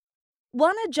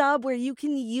Want a job where you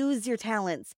can use your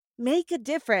talents, make a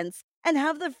difference, and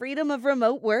have the freedom of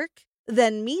remote work?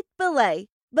 Then meet Belay.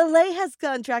 Belay has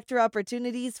contractor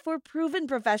opportunities for proven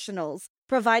professionals,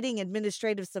 providing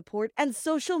administrative support and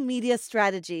social media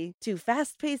strategy to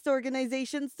fast-paced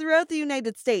organizations throughout the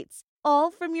United States,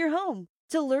 all from your home.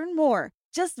 To learn more,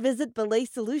 just visit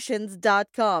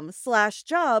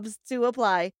belaysolutions.com/jobs to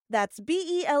apply. That's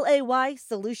BELAY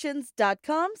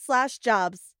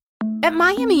solutions.com/jobs. At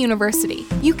Miami University,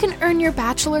 you can earn your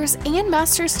bachelor's and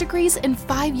master's degrees in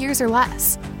 5 years or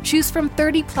less. Choose from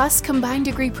 30-plus combined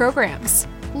degree programs.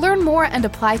 Learn more and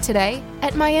apply today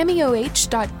at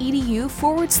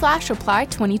miamioh.edu/apply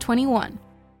 2021.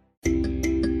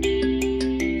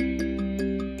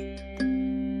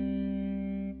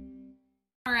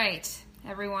 All right,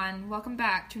 everyone. Welcome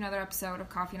back to another episode of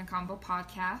Coffee and a Combo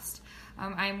podcast.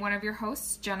 I'm one of your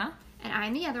hosts, Jenna. And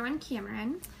I'm the other one,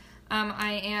 Cameron.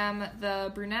 I am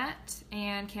the brunette,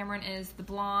 and Cameron is the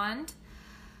blonde.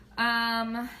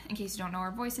 In case you don't know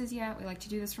our voices yet, we like to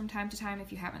do this from time to time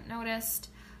if you haven't noticed.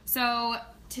 So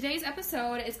today's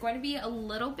episode is going to be a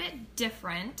little bit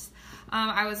different.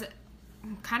 I was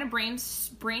kind of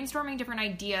brainstorming different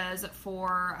ideas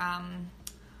for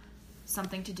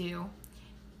something to do,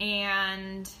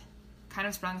 and kind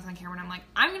of sprung this on Cameron. I'm like,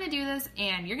 I'm going to do this,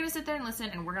 and you're going to sit there and listen,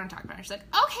 and we're going to talk about it. She's like,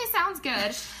 okay, sounds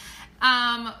good.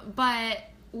 But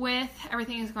with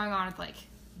everything that's going on with, like,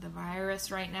 the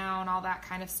virus right now and all that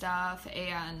kind of stuff,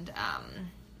 and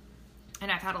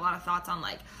I've had a lot of thoughts on,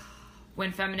 like,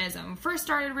 when feminism first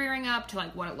started rearing up to,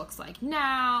 like, what it looks like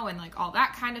now and, like, all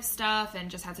that kind of stuff, and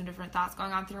just had some different thoughts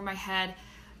going on through my head.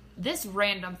 This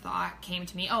random thought came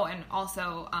to me. Oh, and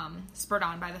also spurred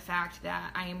on by the fact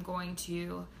that I am going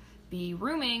to be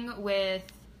rooming with,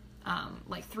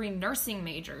 like, 3 nursing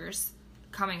majors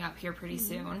coming up here pretty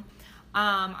soon.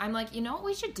 I'm like, you know what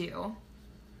we should do?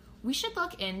 We should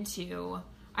look into,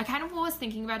 I kind of was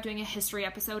thinking about doing a history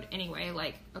episode anyway,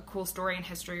 like a cool story in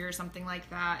history or something like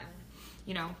that, and,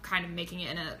 you know, kind of making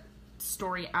it in a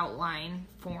story outline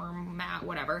format,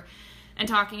 whatever, and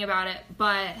talking about it.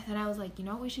 But then I was like, you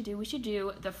know what we should do? We should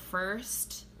do the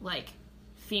first, like,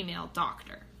 female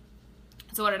doctor.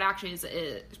 So what it actually is,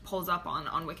 it pulls up on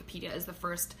Wikipedia, is the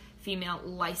first female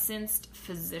licensed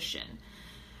physician.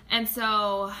 And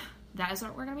so that is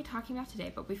what we're going to be talking about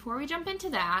today. But before we jump into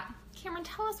that, Cameron,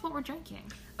 tell us what we're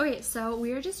drinking. Okay, so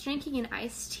we are just drinking an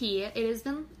iced tea.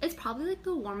 It's probably like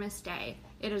the warmest day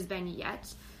it has been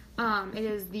yet. It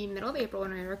is the middle of April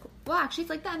when actually it's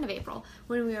like the end of April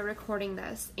when we were recording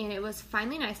this, and it was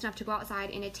finally nice enough to go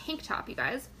outside in a tank top, you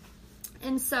guys.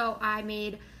 And so I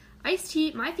made iced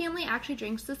tea. My family actually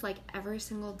drinks this like every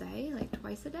single day, like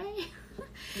twice a day.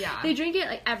 Yeah. They drink it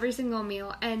like every single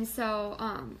meal. And so,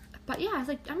 but yeah, I was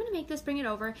like, I'm going to make this, bring it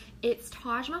over. It's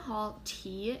Taj Mahal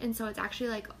tea. And so it's actually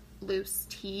like loose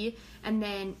tea. And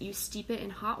then you steep it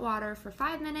in hot water for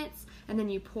 5 minutes. And then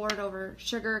you pour it over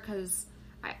sugar. Because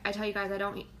I tell you guys, I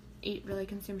don't really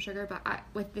consume sugar. But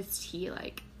with this tea,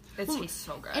 like, it tastes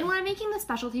so good. And when we're making the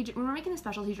specialty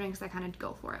drinks, I kind of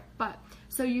go for it. But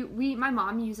so my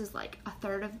mom uses like a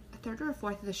third or a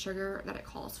fourth of the sugar that it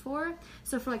calls for.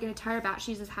 So for like an entire batch,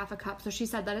 she uses half a cup. So she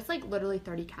said that it's like literally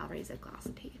 30 calories a glass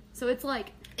of tea. So it's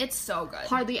like, it's so good.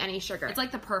 Hardly any sugar. It's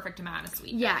like the perfect amount of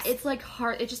sweetness. Yeah, it's like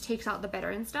hard. It just takes out the bitter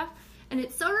and stuff. And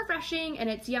it's so refreshing and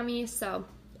it's yummy. So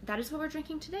that is what we're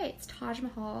drinking today. It's Taj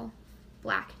Mahal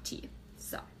black tea.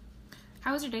 So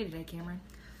how was your day today, Cameron?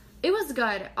 It was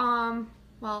good.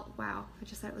 Well, wow. I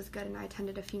just said it was good and I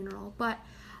attended a funeral. But,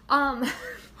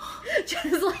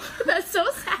 just like, that's so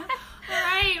sad.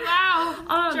 Right,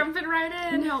 wow. Jumping right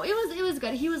in. No, it was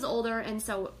good. He was older, and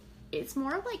so it's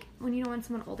more of like, when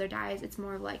someone older dies, it's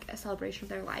more of like a celebration of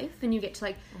their life, and you get to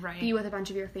like be with a bunch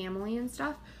of your family and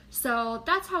stuff. So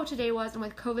that's how today was, and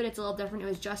with COVID, it's a little different. It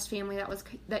was just family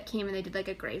that came, and they did like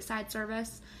a graveside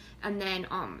service, and then,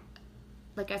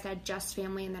 like I said, just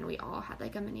family, and then we all had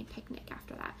like a mini picnic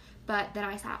after that. But then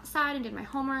I sat outside and did my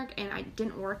homework, and I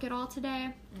didn't work at all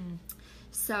today.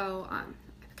 So,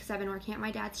 because I've been working at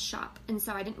my dad's shop, and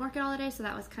so I didn't work at all today, so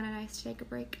that was kind of nice to take a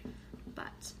break.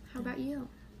 But how about you?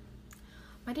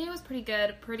 My day was pretty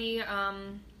good, pretty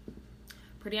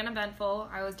uneventful.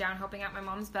 I was down helping out my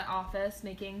mom's vet office,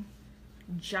 making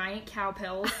giant cow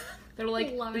pills. They're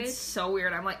like, it's so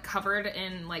weird. I'm like covered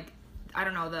in like, I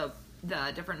don't know, the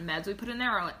different meds we put in there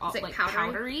are like all like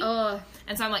powdery.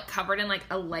 And so I'm like covered in like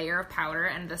a layer of powder,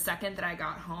 and the second that I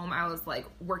got home I was like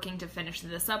working to finish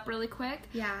this up really quick.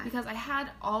 Yeah. Because I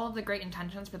had all of the great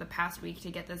intentions for the past week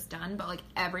to get this done, but like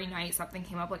every night something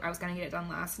came up. Like I was gonna get it done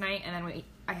last night, and then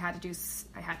I got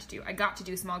to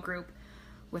do small group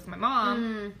with my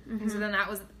mom. And so then that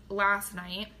was last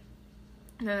night.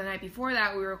 And then the night before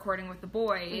that, we were recording with the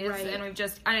boys, right. and we've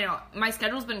just, I don't know, my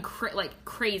schedule's been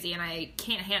crazy, and I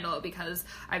can't handle it because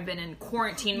I've been in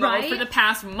quarantine mode for the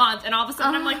past month, and all of a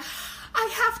sudden I'm like, I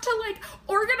have to, like,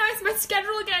 organize my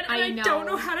schedule again, and I don't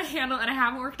know how to handle it, and I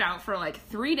haven't worked out for, like,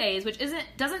 3 days, which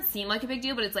doesn't seem like a big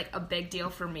deal, but it's, like, a big deal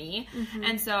for me,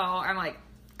 and so I'm, like,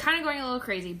 kind of going a little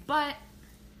crazy, but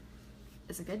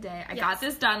it's a good day. I got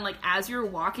this done, like, as you're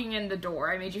walking in the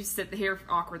door. I made you sit here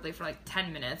awkwardly for, like,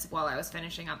 10 minutes while I was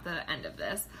finishing up the end of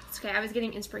this. It's okay. I was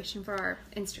getting inspiration for our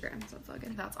Instagram, so it's all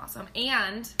good. That's awesome.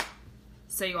 And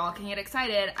so you all can get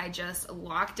excited, I just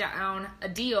locked down a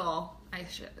deal.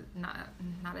 Not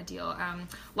a deal.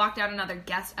 Locked down another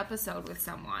guest episode with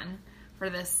someone for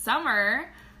this summer.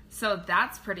 So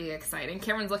that's pretty exciting.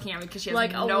 Cameron's looking at me because she has no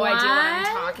idea what I'm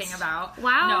talking about.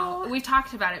 Wow. No, we've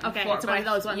talked about it before. Okay, it's one of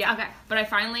those ones. Yeah. Okay. But I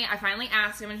finally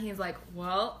asked him, and he's like,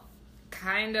 well,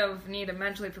 kind of need to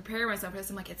mentally prepare myself for this.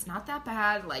 I'm like, it's not that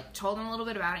bad. Like, told him a little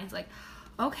bit about it. He's like,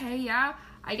 okay, yeah,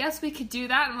 I guess we could do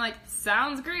that. I'm like,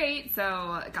 sounds great. So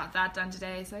I got that done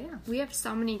today. So yeah. We have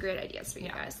so many great ideas for you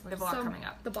guys. We have a lot coming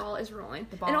up. The ball is rolling.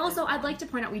 And also, I'd like to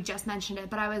point out, we just mentioned it,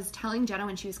 but I was telling Jenna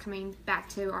when she was coming back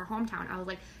to our hometown, I was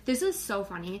like, this is so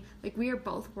funny. Like, we are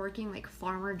both working, like,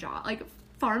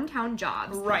 farmtown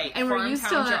jobs. Right. And we're used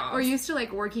to,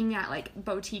 like, working at, like,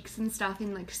 boutiques and stuff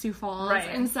in, like, Sioux Falls. Right.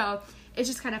 And so it's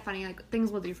just kind of funny, like,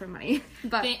 things we'll do for money.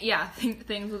 But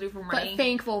things we'll do for money. But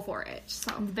thankful for it.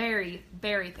 So very,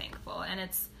 very thankful. And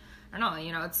it's, I don't know,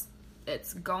 you know,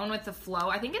 it's going with the flow.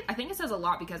 I think it says a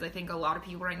lot because I think a lot of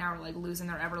people right now are, like, losing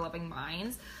their ever-loving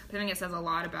minds. But I think it says a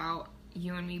lot about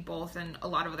you and me both and a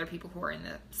lot of other people who are in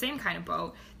the same kind of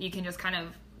boat. You can just kind of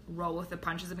roll with the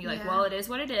punches and be like, well, it is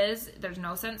what it is. There's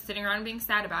no sense sitting around and being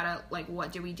sad about it. Like,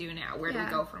 what do we do now? Where do we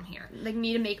go from here? Like,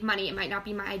 me to make money, it might not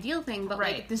be my ideal thing, but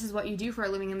like, this is what you do for a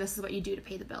living, and this is what you do to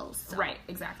pay the bills. So. Right,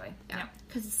 exactly. Yeah.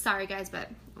 Because sorry guys, but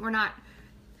we're not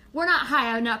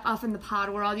high enough up in the pod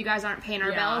world. You guys aren't paying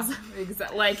our bills.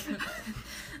 Exactly.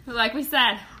 Like we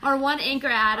said, our one anchor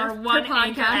ad,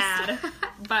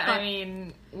 But I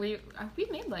mean, we've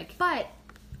made like. But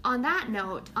on that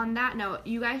note,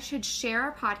 you guys should share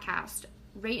our podcast,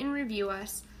 rate and review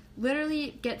us.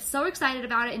 Literally get so excited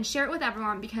about it and share it with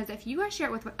everyone, because if you guys share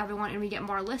it with everyone and we get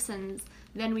more listens,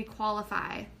 then we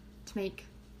qualify to make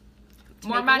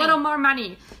money. A little more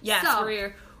money. Yes, so,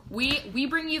 we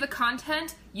bring you the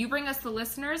content, you bring us the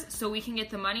listeners, so we can get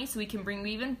the money, so we can bring you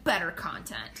even better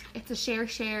content. It's a share.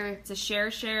 It's a share.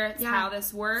 It's how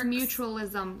this works. It's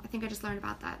mutualism. I think I just learned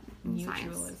about that in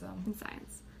mutualism.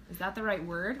 Science. Is that the right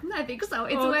word? I think so.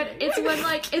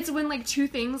 It's when two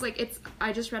things, like,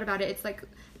 I just read about it. It's like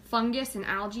fungus and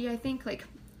algae, I think, like,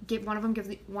 one of them gives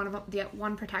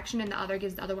one protection and the other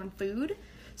gives the other one food.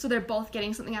 So they're both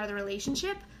getting something out of the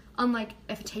relationship. Unlike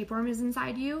if a tapeworm is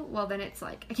inside you, well, then it's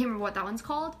like, I can't remember what that one's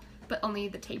called, but only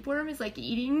the tapeworm is, like,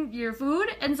 eating your food,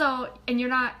 and you're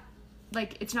not,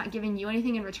 like, it's not giving you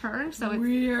anything in return, so it's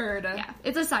weird. Yeah,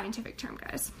 it's a scientific term,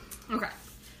 guys. Okay.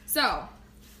 So,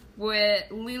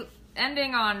 with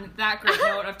ending on that great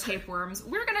note of tapeworms,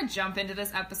 we're going to jump into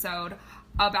this episode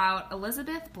about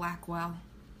Elizabeth Blackwell.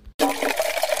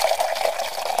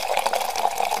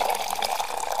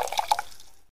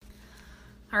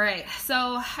 Alright,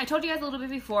 so I told you guys a little bit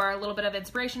before, a little bit of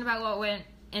inspiration about what went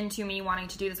into me wanting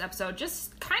to do this episode,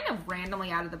 just kind of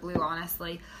randomly out of the blue,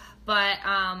 honestly. But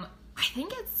I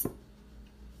think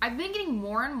I've been getting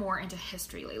more and more into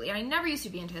history lately, and I never used to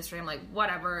be into history. I'm like,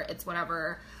 whatever, it's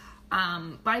whatever. But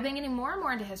I've been getting more and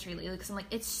more into history lately because I'm like,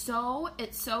 it's so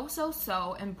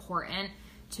important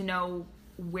to know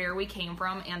where we came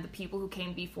from and the people who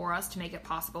came before us to make it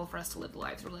possible for us to live the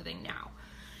lives we're living now.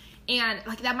 And,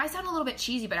 like, that might sound a little bit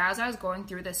cheesy, but as I was going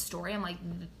through this story, I'm like,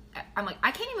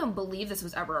 I can't even believe this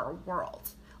was ever our world.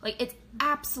 Like, it's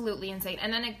absolutely insane.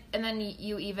 And then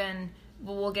you even,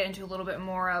 we'll get into a little bit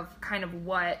more of kind of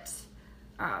what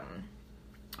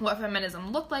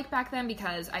feminism looked like back then,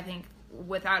 because I think,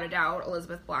 without a doubt,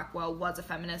 Elizabeth Blackwell was a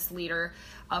feminist leader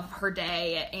of her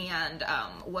day and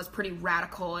was pretty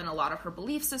radical in a lot of her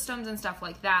belief systems and stuff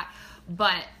like that.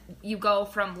 But you go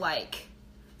from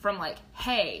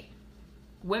hey,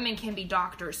 women can be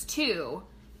doctors too,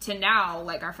 to now,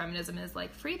 like, our feminism is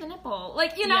like, free the nipple.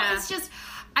 Like, you know, It's just,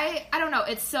 I don't know.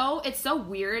 It's so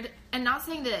weird. And not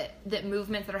saying that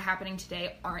movements that are happening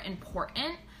today aren't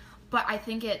important, but I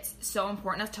think it's so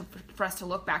important for us to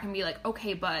look back and be like,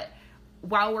 okay, but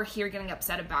while we're here getting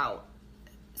upset about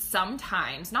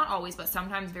sometimes, not always, but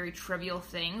sometimes very trivial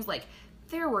things, like,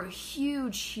 there were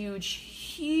huge,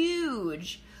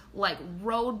 like,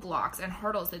 roadblocks and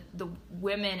hurdles that the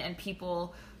women and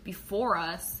people before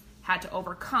us had to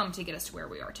overcome to get us to where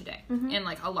we are today in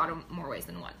like a lot of more ways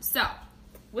than one. So,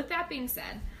 with that being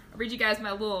said, I'll read you guys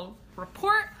my little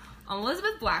report on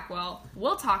Elizabeth Blackwell.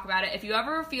 We'll talk about it. If you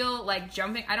ever feel like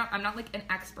jumping, I'm not like an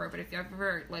expert, but if you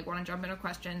ever like want to jump into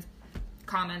questions,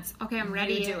 comments, okay, I'm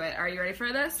ready. You do it. Are you ready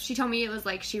for this? She told me it was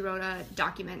like she wrote a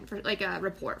document for like a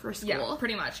report for school. Yeah,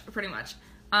 pretty much.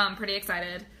 Pretty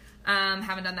excited.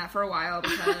 Haven't done that for a while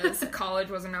because college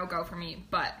was a no-go for me,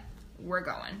 but we're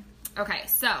going. Okay,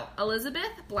 so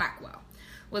Elizabeth Blackwell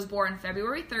was born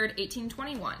February 3rd,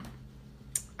 1821.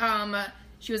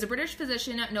 She was a British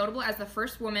physician, notable as the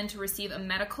first woman to receive a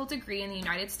medical degree in the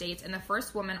United States and the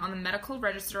first woman on the medical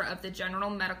register of the General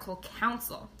Medical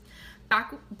Council.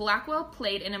 Blackwell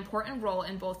played an important role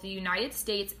in both the United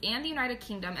States and the United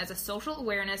Kingdom as a social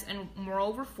awareness and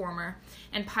moral reformer,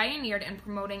 and pioneered in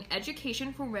promoting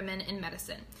education for women in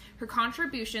medicine. Her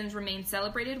contributions remain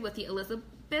celebrated with the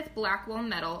Elizabeth Blackwell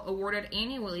Medal, awarded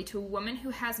annually to a woman who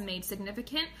has made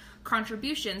significant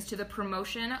contributions to the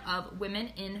promotion of women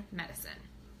in medicine.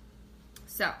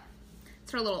 So,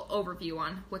 that's her little overview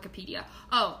on Wikipedia.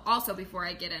 Oh, also before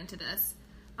I get into this,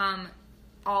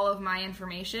 all of my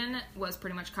information was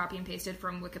pretty much copy and pasted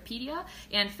from Wikipedia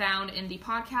and found in the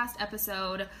podcast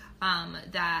episode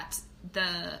that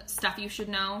the Stuff You Should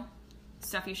Know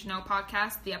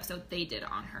podcast, the episode they did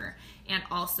on her, and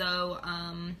also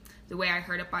The Way I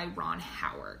Heard It by Ron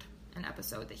Howard, an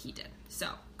episode that he did. So,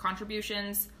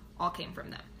 contributions all came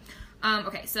from them.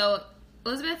 Okay, so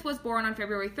Elizabeth was born on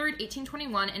February 3rd,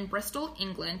 1821 in Bristol,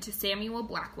 England, to Samuel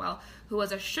Blackwell, who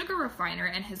was a sugar refiner,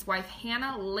 and his wife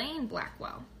Hannah Lane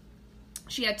Blackwell.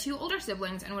 She had 2 older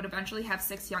siblings and would eventually have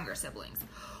 6 younger siblings.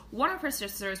 One of her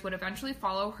sisters would eventually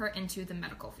follow her into the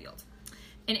medical field.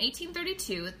 In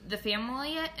 1832, the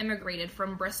family immigrated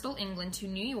from Bristol, England to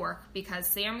New York because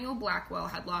Samuel Blackwell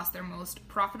had lost their most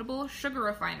profitable sugar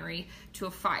refinery to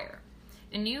a fire.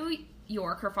 In New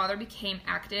York, her father became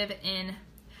active in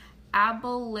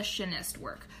abolitionist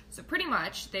work. So pretty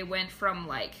much they went from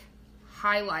like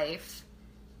high life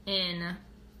in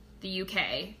the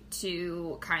UK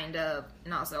to kind of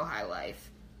not so high life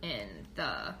in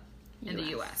the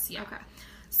US. Yeah. Okay.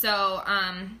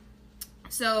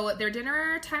 So their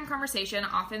dinner time conversation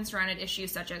often surrounded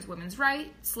issues such as women's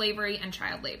rights, slavery, and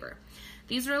child labor.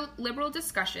 These liberal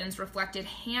discussions reflected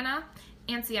Hannah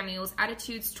and Samuel's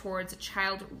attitudes towards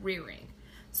child rearing.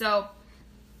 So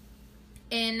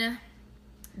in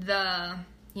the,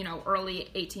 early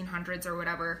 1800s or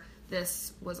whatever,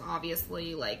 this was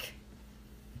obviously, like,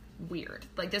 weird.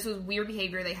 Like, this was weird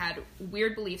behavior. They had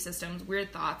weird belief systems,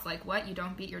 weird thoughts. Like, what? You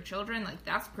don't beat your children? Like,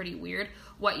 that's pretty weird.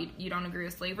 What? You don't agree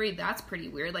with slavery? That's pretty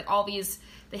weird. Like, all these,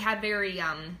 they had very,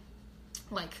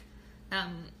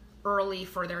 early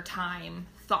for their time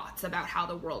thoughts about how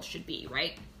the world should be,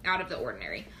 right? Out of the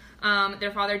ordinary.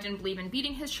 Their father didn't believe in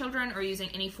beating his children or using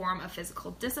any form of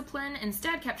physical discipline,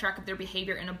 instead kept track of their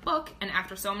behavior in a book, and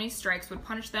after so many strikes would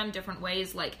punish them different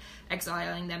ways, like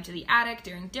exiling them to the attic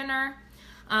during dinner.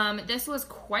 This was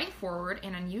quite forward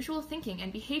and unusual thinking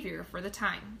and behavior for the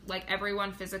time. Like,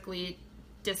 everyone physically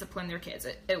disciplined their kids.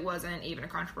 It wasn't even a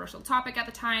controversial topic at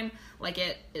the time like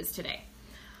it is today.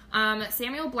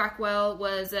 Samuel Blackwell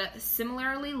was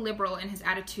similarly liberal in his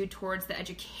attitude towards the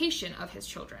education of his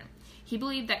children. He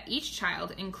believed that each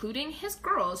child, including his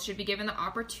girls, should be given the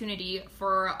opportunity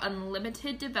for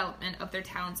unlimited development of their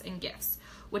talents and gifts,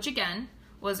 which again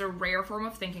was a rare form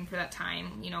of thinking for that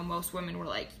time. Most women were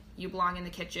like, you belong in the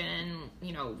kitchen,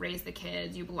 raise the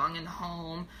kids, you belong in the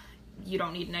home, you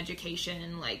don't need an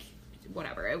education, like,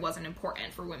 whatever. It wasn't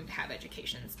important for women to have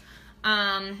educations.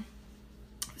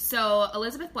 So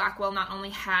Elizabeth Blackwell not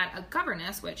only had a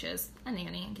governess, which is a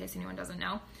nanny, in case anyone doesn't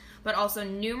know, but also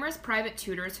numerous private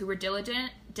tutors who were diligent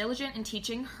in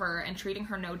teaching her and treating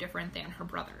her no different than her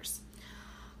brothers.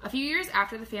 A few years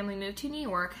after the family moved to New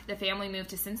York, the family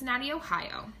moved to Cincinnati,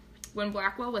 Ohio. When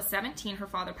Blackwell was 17, her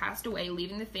father passed away,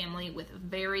 leaving the family with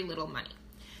very little money.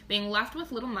 Being left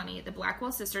with little money, the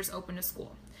Blackwell sisters opened a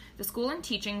school. The school and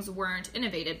teachings weren't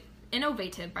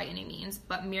innovative by any means,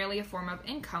 but merely a form of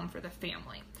income for the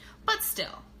family. But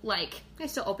still, like, they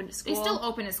still open to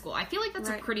school. I feel like that's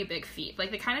a pretty big feat. Like,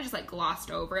 they kind of just, like,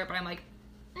 glossed over it, but I'm like,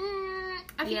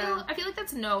 I feel like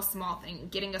that's no small thing,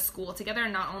 getting a school together.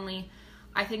 And not only,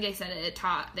 I think they said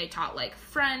they taught, like,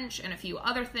 French and a few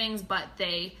other things, but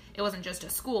it wasn't just a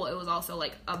school, it was also,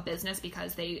 like, a business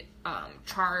because they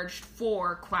charged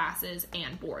for classes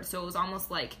and board. So it was almost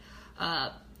like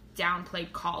a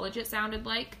downplayed college, it sounded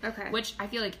like. Okay. Which I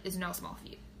feel like is no small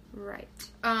feat. Right.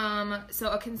 So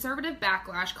a conservative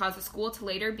backlash caused the school to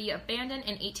later be abandoned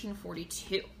in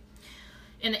 1842.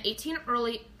 In the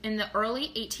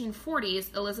early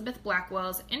 1840s, Elizabeth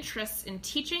Blackwell's interests in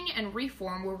teaching and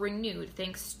reform were renewed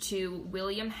thanks to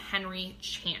William Henry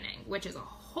Channing, which is a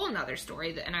whole nother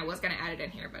story, and I was going to add it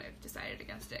in here, but I decided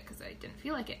against it because I didn't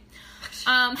feel like it.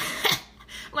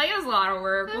 Like, it was a lot of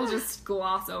work. We'll just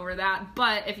gloss over that.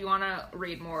 But if you want to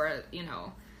read more, you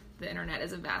know, the internet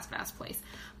is a vast, vast place.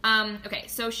 Okay,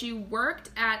 so she worked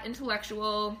at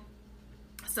intellectual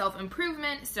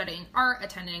self-improvement, studying art,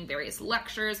 attending various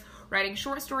lectures, writing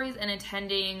short stories, and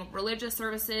attending religious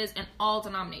services in all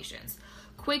denominations.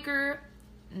 Quaker,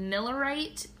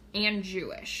 Millerite, and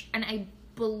Jewish. And I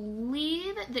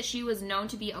believe that she was known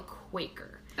to be a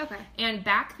Quaker. Okay. And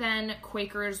back then,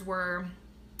 Quakers were,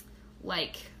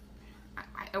 like,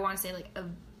 I want to say, like,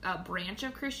 a branch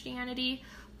of Christianity,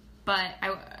 but,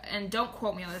 and don't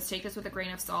quote me on this, take this with a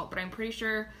grain of salt, but I'm pretty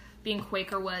sure being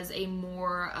Quaker was a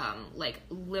more, like,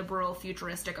 liberal,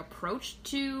 futuristic approach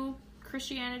to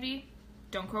Christianity.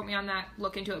 Don't quote me on that,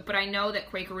 look into it, but I know that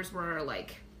Quakers were,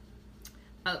 like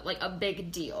a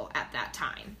big deal at that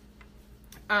time.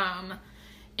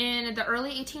 In the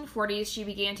early 1840s, she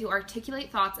began to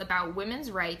articulate thoughts about women's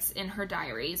rights in her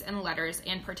diaries and letters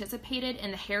and participated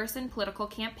in the Harrison political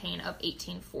campaign of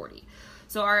 1840.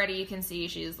 So already you can see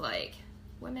she's like,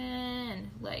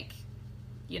 women, like,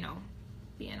 you know,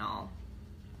 being all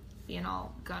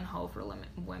gung-ho for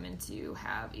women to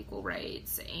have equal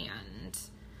rights, and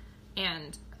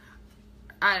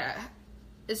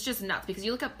it's just nuts because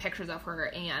you look up pictures of her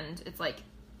and it's like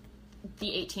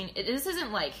this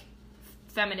isn't like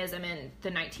feminism in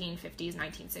the 1950s,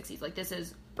 1960s. Like, this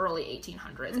is early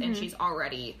 1800s, and she's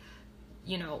already,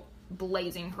 you know,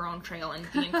 blazing her own trail and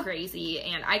being crazy,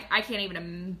 and I can't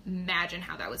even imagine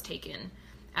how that was taken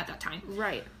at that time.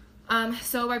 Right.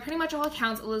 So by pretty much all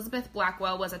accounts, Elizabeth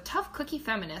Blackwell was a tough cookie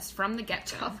feminist from the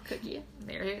get-go. Tough cookie.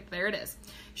 There it is.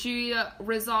 She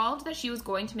resolved that she was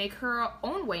going to make her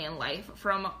own way in life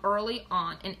from early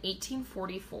on in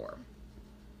 1844.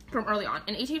 In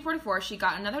 1844, she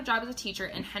got another job as a teacher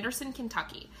in Henderson,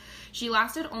 Kentucky. She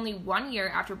lasted only 1 year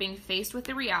after being faced with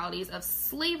the realities of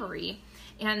slavery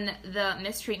and the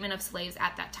mistreatment of slaves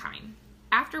at that time,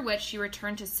 after which she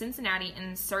returned to Cincinnati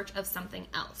in search of something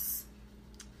else.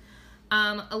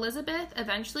 Elizabeth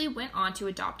eventually went on to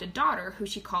adopt a daughter who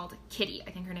she called Kitty.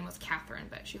 I think her name was Catherine,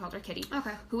 but she called her Kitty.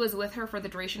 Okay. Who was with her for the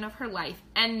duration of her life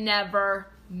and never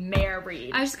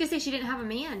married. I was just gonna say she didn't have a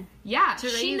man. Yeah, to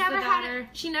raise she never the daughter.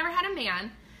 she never had a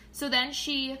man. So then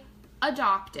she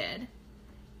adopted,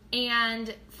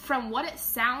 and from what it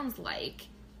sounds like,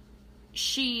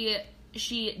 she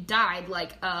died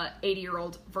like a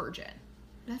 80-year-old virgin.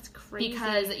 That's crazy.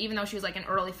 Because even though she was like an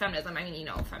early feminism, I mean, you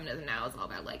know, feminism now is all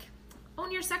about like own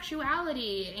your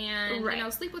sexuality and you know,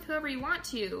 sleep with whoever you want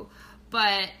to.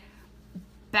 But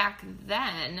back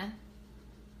then,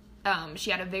 she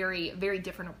had a very, very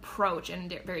different approach and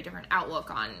very different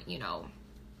outlook on, you know,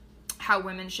 how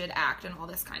women should act and all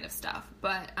this kind of stuff.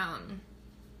 But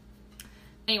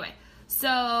anyway,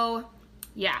 so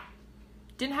yeah,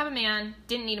 didn't have a man,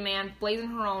 didn't need a man, blazing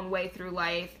her own way through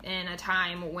life in a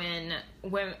time when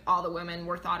all the women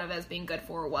were thought of as being good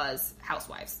for was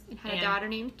housewives. Had a daughter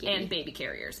named Kitty. And baby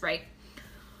carriers, right?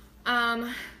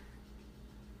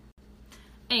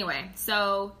 Anyway,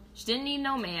 so she didn't need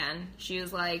no man. She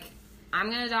was like,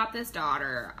 I'm gonna adopt this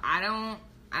daughter. I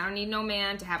don't need no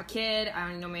man to have a kid. I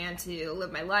don't need no man to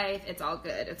live my life. It's all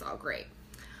good. It's all great.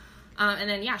 And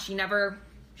then yeah, she never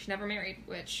married,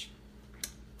 which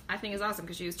I think is awesome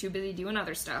because she was too busy doing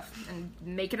other stuff and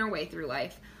making her way through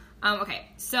life. Okay,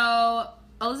 so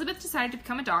Elizabeth decided to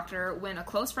become a doctor when a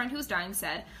close friend who was dying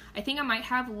said, I think I might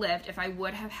have lived if I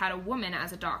would have had a woman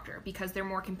as a doctor because they're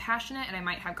more compassionate and I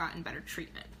might have gotten better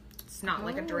treatment. It's not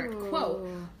like a direct quote,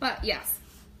 but yes.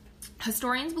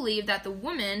 Historians believe that the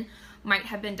woman might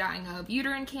have been dying of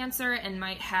uterine cancer and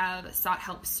might have sought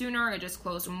help sooner or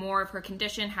disclosed more of her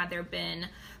condition had there been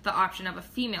the option of a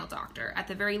female doctor. At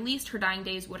the very least, her dying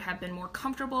days would have been more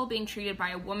comfortable being treated by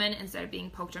a woman instead of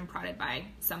being poked and prodded by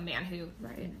some man who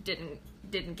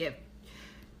didn't give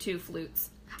two flutes.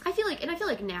 I feel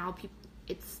like now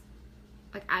it's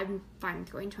like I'm fine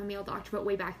with going to a male doctor, but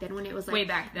way back then when it was like way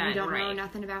back then, you don't know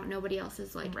nothing about nobody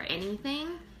else's like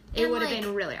anything, it would have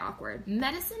been really awkward.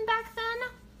 Medicine back then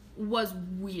was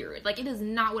weird. Like, it is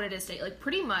not what it is today. Like,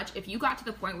 pretty much, if you got to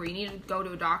the point where you needed to go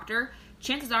to a doctor,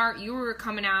 chances are you were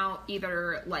coming out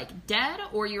either, like, dead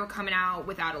or you were coming out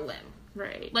without a limb.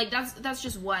 Right. Like, that's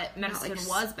just what medicine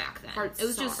was back then. It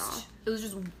was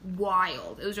just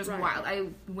wild. It was just wild. I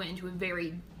went into a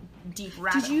very deep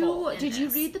rabbit hole. Did you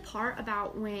read the part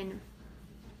about when,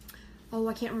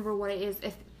 I can't remember what it is,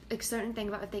 if a certain thing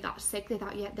about if they got sick, they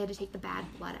thought they had to take the bad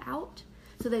blood out?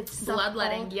 So they'd suck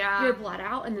bloodletting, your blood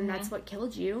out, and then that's what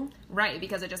killed you. Right,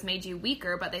 because it just made you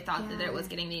weaker, but they thought that it was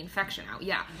getting the infection out.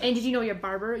 Yeah. And did you know your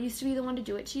barber used to be the one to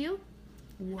do it to you?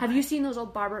 What? Have you seen those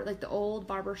old the old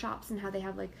barber shops and how they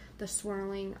have like the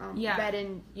swirling red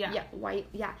and white?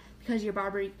 Yeah, because your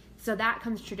barber. So that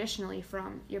comes traditionally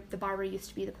from the barber used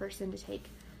to be the person to take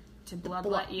to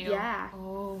bloodlet you. Yeah.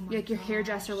 Oh my. Like your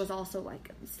hairdresser was also like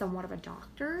somewhat of a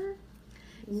doctor.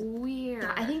 Weird.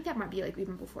 I think that might be like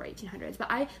even before 1800s. But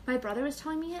my brother was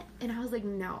telling me it, and I was like,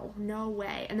 no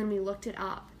way. And then we looked it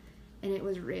up, and it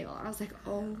was real. I was like,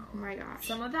 oh my gosh.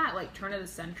 Some of that like turn of the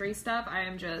century stuff, I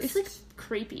am just. It's like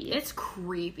creepy. It's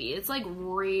creepy. It's like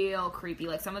real creepy.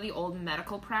 Like some of the old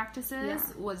medical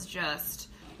practices was just.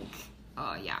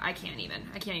 Yeah, I can't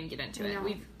even get into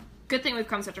it. Good thing we've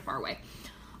come such a far way.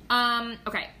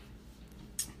 Okay.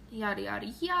 Yada, yada,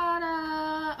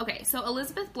 yada. Okay, so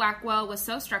Elizabeth Blackwell was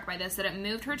so struck by this that it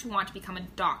moved her to want to become a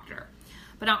doctor.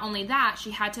 But not only that,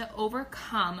 she had to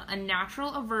overcome a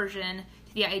natural aversion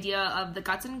to the idea of the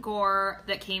guts and gore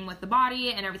that came with the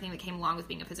body and everything that came along with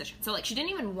being a physician. So, like, she didn't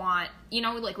even want,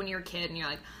 like when you're a kid and you're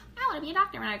like, I want to be a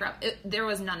doctor when I grow up. There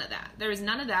was none of that. There was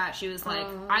none of that. She was like,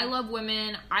 I love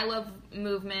women. I love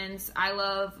movements. I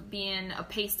love being a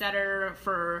pace setter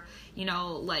for,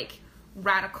 like,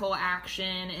 radical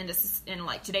action in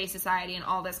like today's society and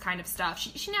all this kind of stuff.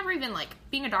 She never even like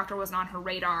being a doctor wasn't on her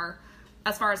radar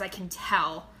as far as I can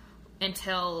tell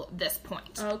until this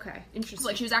point. Okay, interesting.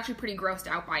 Like she was actually pretty grossed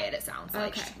out by it sounds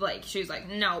like. Okay. She was like,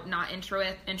 no, not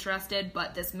interested,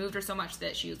 but this moved her so much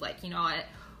that she was like, you know what,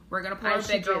 we're gonna put our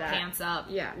big girl pants up,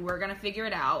 we're gonna figure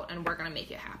it out and we're gonna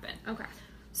make it happen. Okay.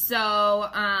 So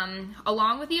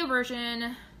along with the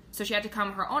aversion, so she had to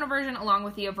come her own aversion along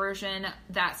with the aversion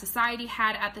that society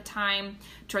had at the time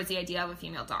towards the idea of a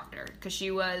female doctor. Because she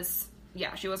wasn't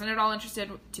at all interested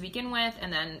to begin with.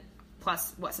 And then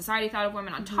plus what society thought of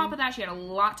women on top of that, she had a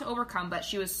lot to overcome. But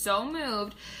she was so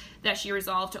moved that she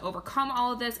resolved to overcome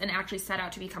all of this and actually set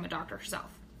out to become a doctor herself.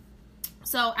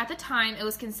 So at the time, it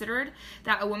was considered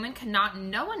that a woman could not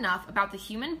know enough about the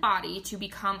human body to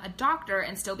become a doctor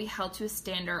and still be held to a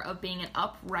standard of being an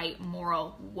upright,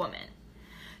 moral woman.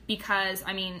 Because,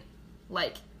 I mean,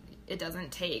 like, it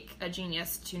doesn't take a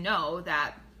genius to know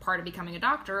that part of becoming a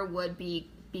doctor would be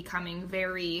becoming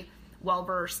very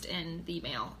well-versed in the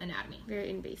male anatomy. Very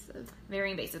invasive.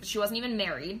 Very invasive. She wasn't even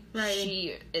married.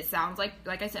 Right. It sounds like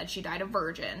I said, she died a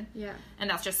virgin. Yeah. And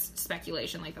that's just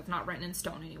speculation. Like, that's not written in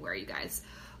stone anywhere, you guys.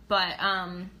 But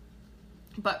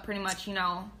pretty much, an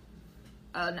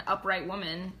upright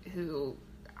woman who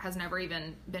has never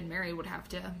even been married would have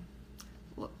to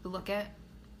look at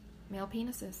male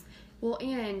penises. Well,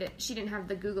 and she didn't have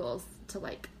the Googles to,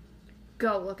 like,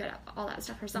 go look at all that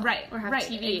stuff herself. Right. Or have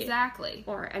TV. Exactly.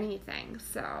 Or anything,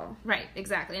 so. Right,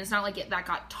 exactly. And it's not like that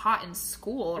got taught in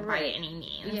school by any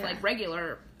means. Yeah. Like,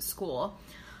 regular school.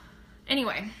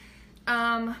 Anyway. But,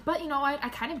 I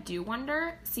kind of do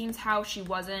wonder, seems how she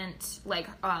wasn't, like,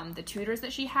 the tutors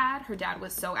that she had, her dad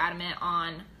was so adamant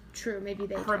on... True, maybe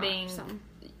they her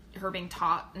being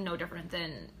taught no different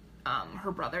than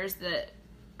her brothers, that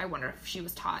I wonder if she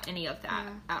was taught any of that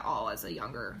at all as a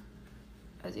younger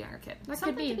kid. That Something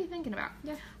could be. to be thinking about.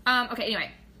 Yeah. Okay,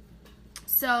 anyway.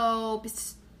 So,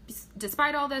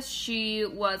 despite all this, she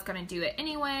was going to do it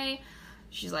anyway.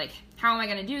 She's like, how am I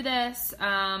going to do this?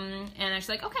 And she's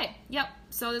like, okay, yep,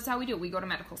 so this is how we do it. We go to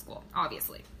medical school,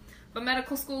 obviously. But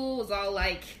medical school was all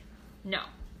like, no.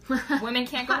 Women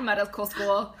can't go to medical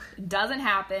school. Doesn't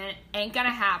happen. Ain't going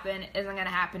to happen. Isn't going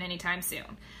to happen anytime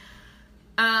soon.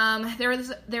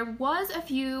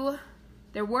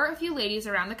 There were a few ladies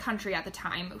around the country at the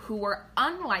time who were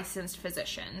unlicensed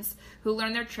physicians who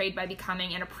learned their trade by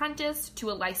becoming an apprentice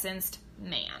to a licensed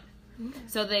man. Okay.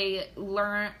 So they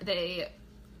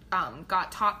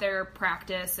got taught their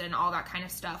practice and all that kind of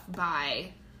stuff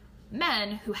by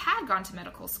men who had gone to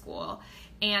medical school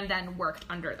and then worked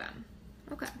under them.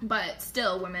 Okay. But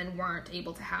still, women weren't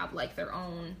able to have, like, their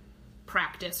own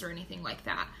practice or anything like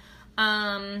that.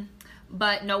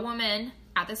 But no woman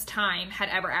at this time had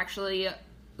ever actually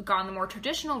gone the more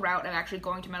traditional route of actually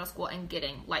going to medical school and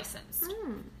getting licensed.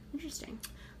 Interesting.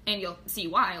 And you'll see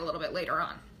why a little bit later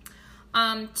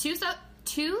on.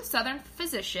 Two Southern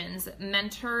physicians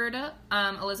mentored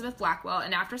Elizabeth Blackwell,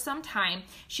 and after some time,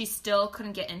 she still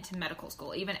couldn't get into medical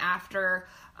school, even after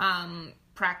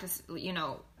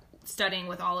studying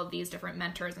with all of these different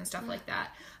mentors and stuff like that.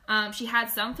 She had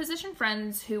some physician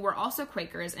friends who were also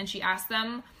Quakers, and she asked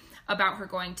them about her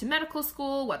going to medical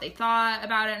school, what they thought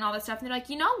about it and all that stuff. And they're like,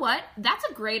 you know what? That's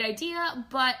a great idea,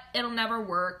 but it'll never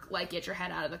work. Like, get your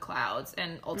head out of the clouds,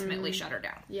 and ultimately shut her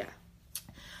down. Yeah.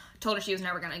 Told her she was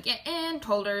never going to get in,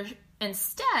 told her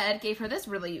instead gave her this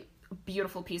really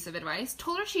beautiful piece of advice,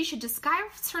 told her she should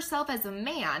disguise herself as a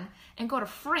man and go to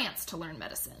France to learn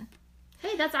medicine.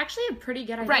 Hey, that's actually a pretty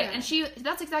good idea. Right, and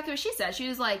that's exactly what she said.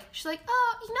 She's like,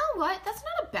 oh, you know what? That's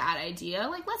not a bad idea.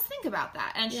 Like, let's think about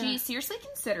that. And she seriously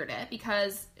considered it,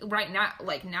 because right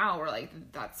now, we're like,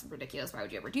 that's ridiculous. Why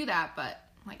would you ever do that? But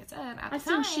like I said, at the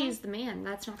time, she's the man.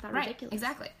 That's not that ridiculous.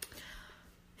 Exactly.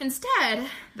 Instead,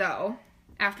 though,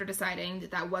 after deciding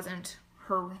that wasn't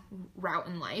her route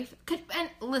in life, and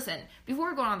listen, before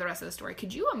we go on the rest of the story,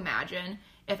 could you imagine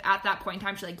if at that point in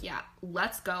time she's like, yeah,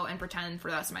 let's go and pretend for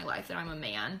the rest of my life that I'm a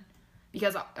man?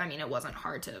 Because, I mean, it wasn't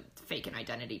hard to fake an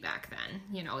identity back then.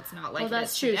 You know, it's not like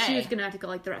that's true. Today. She was going to have to go,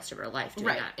 like, the rest of her life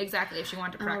doing that. Exactly, if she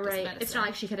wanted to practice medicine. It's not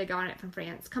like she could have gotten it from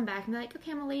France, come back and be like,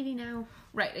 okay, I'm a lady now.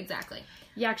 Right, exactly.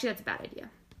 Yeah, actually, that's a bad idea.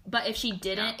 But if she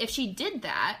didn't, if she did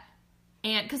that,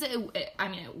 and, because it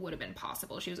would have been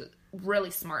possible. She was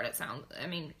really smart,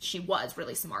 she was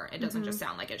really smart. It doesn't just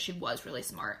sound like it. She was really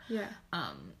smart. Yeah.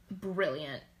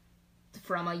 Brilliant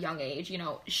from a young age. You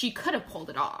know, she could have pulled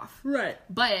it off. Right.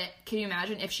 But can you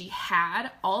imagine if she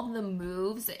had all the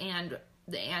moves and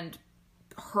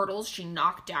hurdles she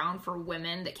knocked down for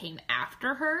women that came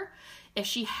after her? If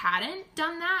she hadn't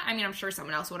done that, I mean, I'm sure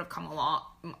someone else would have come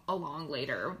along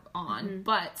later on,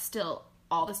 but still,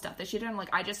 all the stuff that she did, I'm like,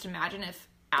 I just imagine if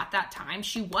at that time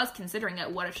she was considering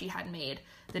it, what if she had made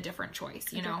the different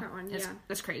choice, you know?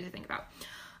 It's crazy to think about.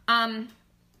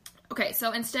 Okay,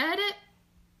 so instead,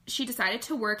 she decided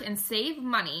to work and save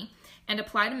money and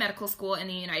apply to medical school in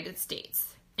the United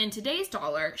States. In today's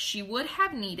dollar, she would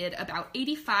have needed about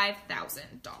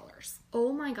 $85,000.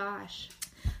 Oh my gosh.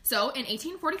 So, in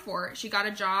 1844, she got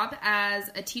a job as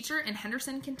a teacher in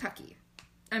Henderson, Kentucky.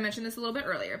 I mentioned this a little bit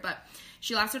earlier, but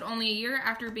she lasted only a year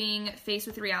after being faced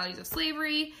with the realities of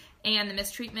slavery and the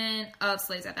mistreatment of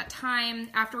slaves at that time,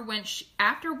 after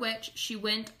which she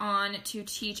went on to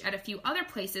teach at a few other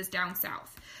places down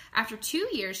south. After 2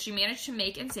 years, she managed to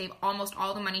make and save almost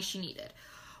all the money she needed.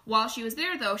 While she was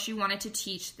there, though, she wanted to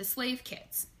teach the slave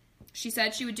kids. She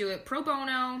said she would do it pro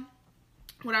bono,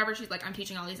 whatever. She's like, I'm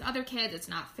teaching all these other kids. It's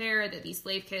not fair that these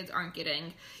slave kids aren't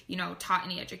getting, taught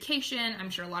any education. I'm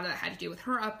sure a lot of that had to do with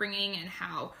her upbringing and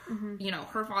how,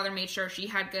 her father made sure she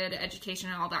had good education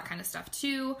and all that kind of stuff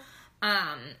too.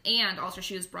 And also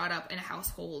she was brought up in a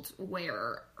household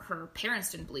where her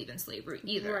parents didn't believe in slavery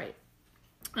either. Right.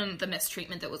 And the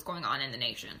mistreatment that was going on in the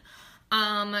nation.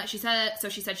 She said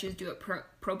she would do it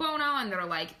pro bono, and they're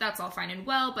like, that's all fine and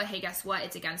well, but hey, guess what?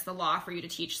 It's against the law for you to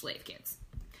teach slave kids.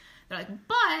 They're like,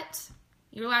 but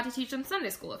you're allowed to teach them Sunday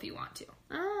school if you want to.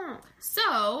 Oh.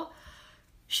 So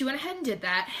she went ahead and did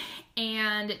that.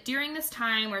 And during this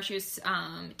time where she was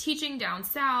teaching down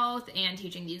south and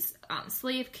teaching these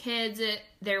slave kids,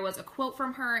 there was a quote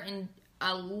from her in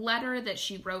a letter that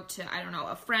she wrote to, I don't know,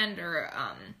 a friend or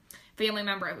family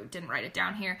member. I didn't write it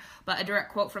down here, but a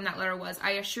direct quote from that letter was,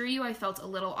 I assure you I felt a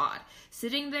little odd.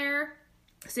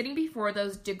 Sitting before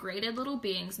those degraded little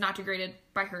beings, not degraded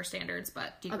by her standards,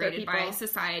 but degraded by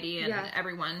society and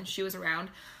everyone she was around,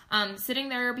 sitting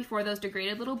there before those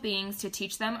degraded little beings to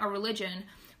teach them a religion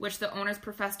which the owners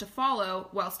profess to follow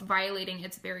whilst violating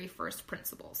its very first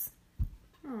principles.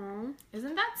 Aww.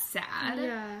 Isn't that sad?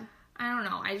 Yeah. I don't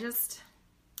know. I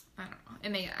don't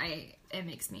know. It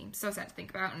makes me so sad to think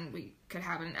about, and we could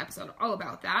have an episode all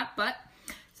about that, but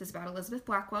this is about Elizabeth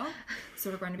Blackwell,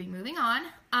 so we're going to be moving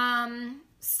on.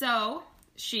 So,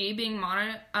 she, being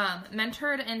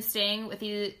mentored and staying with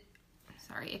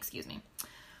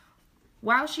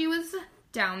while she was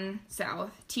down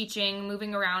south, teaching,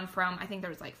 moving around from, I think there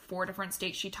was like 4 different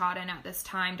states she taught in at this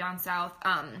time down south,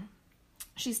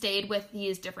 she stayed with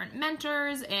these different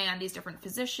mentors and these different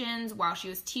physicians while she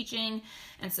was teaching,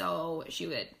 and so she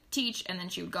would teach, and then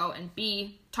she would go and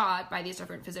be taught by these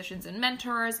different physicians and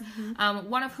mentors,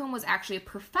 one of whom was actually a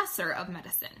professor of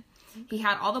medicine. He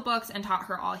had all the books and taught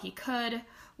her all he could,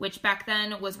 which back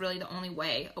then was really the only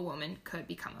way a woman could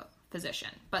become a physician.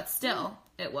 But still,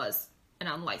 it was an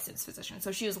unlicensed physician.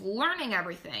 So she was learning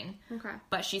everything,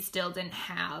 but she still didn't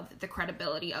have the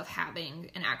credibility of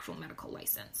having an actual medical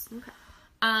license.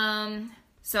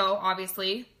 So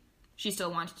obviously, she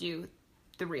still wanted to do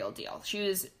the real deal. She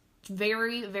was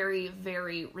very, very,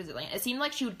 very resilient. It seemed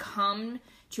like she would come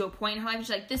to a point in her life and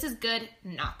she's like, this is good,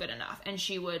 not good enough. And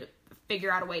she would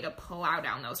figure out a way to plow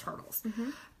down those hurdles.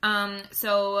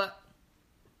 So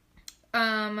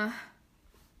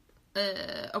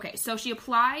she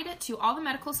applied to all the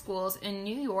medical schools in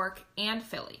New York and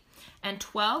Philly, and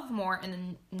 12 more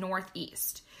in the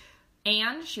Northeast.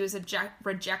 And she was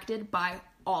rejected by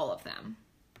all of them.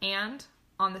 And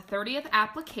on the 30th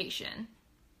application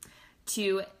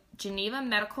to Geneva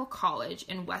Medical College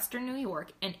in Western New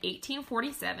York in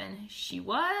 1847, she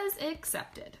was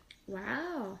accepted.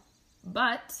 Wow.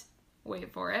 But,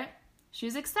 wait for it, she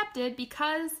was accepted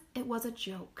because it was a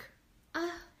joke.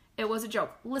 It was a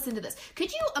joke. Listen to this.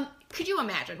 Could you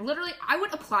imagine? Literally, I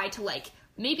would apply to, like,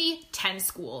 maybe 10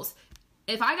 schools.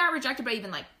 If I got rejected by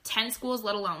even, like, 10 schools,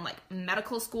 let alone, like,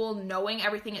 medical school, knowing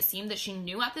everything it seemed that she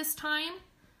knew at this time.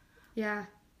 Yeah.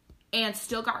 And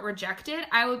still got rejected,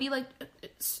 I would be like,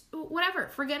 whatever,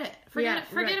 forget it. Forget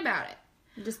about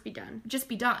it. Just be done. Just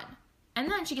be done. And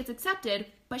then she gets accepted,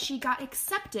 but she got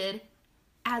accepted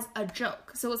as a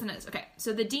joke. So listen to this. Okay,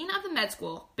 so the dean of the med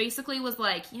school basically was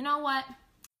like, you know what?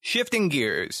 Shifting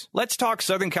gears, let's talk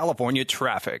Southern California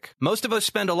traffic. Most of us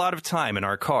spend a lot of time in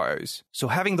our cars, so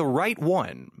having the right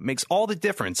one makes all the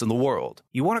difference in the world.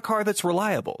 You want a car that's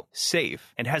reliable,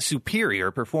 safe, and has superior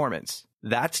performance.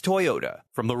 That's Toyota.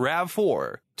 From the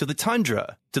RAV4 to the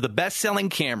Tundra to the best-selling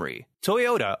Camry,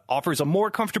 Toyota offers a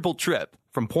more comfortable trip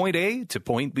from point A to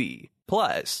point B.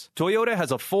 Plus, Toyota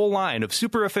has a full line of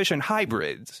super-efficient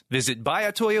hybrids. Visit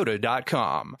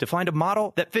buyatoyota.com to find a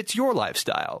model that fits your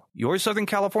lifestyle. Your Southern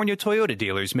California Toyota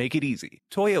dealers make it easy.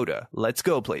 Toyota, let's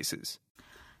go places.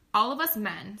 All of us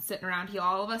men sitting around here,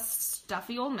 all of us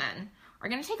stuffy old men, are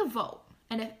going to take a vote.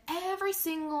 And if every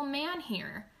single man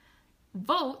here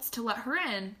votes to let her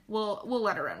in, we'll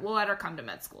let her in. We'll let her come to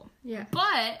med school. Yeah.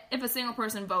 But if a single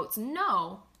person votes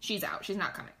no, she's out. She's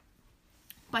not coming.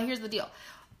 But here's the deal.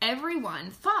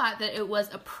 Everyone thought that it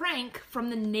was a prank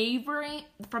from the neighboring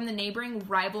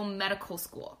rival medical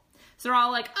school. So they're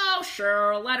all like, oh,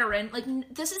 sure, let her in. Like,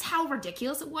 this is how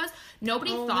ridiculous it was.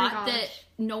 Nobody thought that,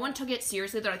 no one took it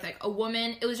seriously. They're like, a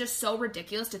woman, it was just so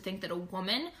ridiculous to think that a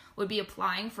woman would be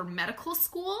applying for medical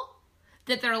school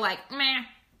that they're like, meh.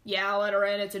 Yeah, let her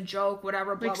in. It's a joke,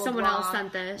 whatever, blah, like blah, someone blah. else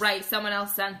sent this. Right, someone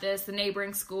else sent this. The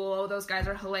neighboring school. Oh, those guys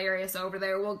are hilarious over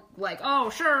there. We'll, like, oh,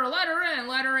 sure, let her in,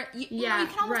 let her in. You can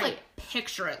almost, like,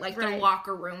 picture it, like, their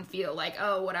locker room feel, like,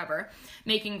 oh, whatever.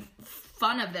 Making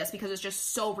fun of this because it's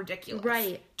just so ridiculous.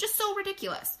 Right. Just so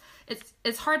ridiculous.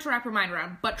 It's hard to wrap your mind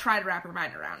around, but try to wrap your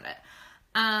mind around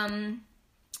it.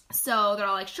 So they're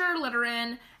all like, sure, let her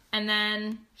in. And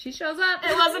then she shows up.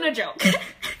 It wasn't a joke.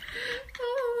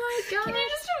 Oh my god. Can you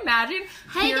just imagine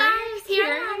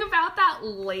hearing about that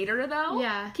later, though?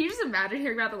 Yeah. Can you just imagine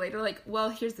hearing about that later? Like, well,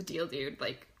 here's the deal, dude.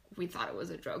 Like, we thought it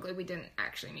was a joke. Like, we didn't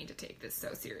actually need to take this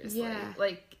so seriously. Yeah.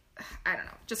 Like, I don't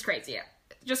know. Just crazy. Yeah.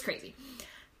 Just crazy.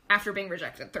 After being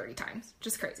rejected 30 times.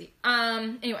 Just crazy.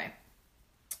 Anyway.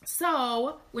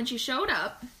 So, when she showed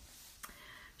up,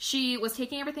 she was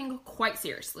taking everything quite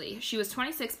seriously. She was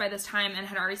 26 by this time and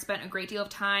had already spent a great deal of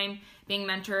time being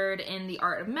mentored in the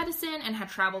art of medicine and had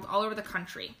traveled all over the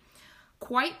country.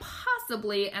 Quite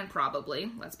possibly and probably,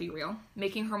 let's be real,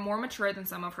 making her more mature than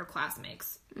some of her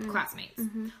classmates.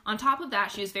 Mm-hmm. On top of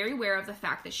that, she was very aware of the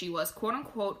fact that she was,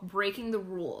 quote-unquote, breaking the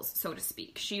rules, so to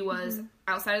speak. She was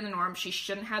outside of the norm. She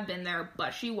shouldn't have been there,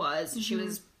 but she was. She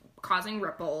was causing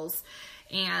ripples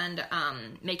and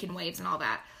making waves and all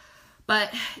that.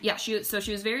 But, yeah, she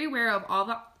was very aware of all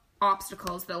the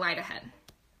obstacles that lied ahead.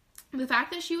 The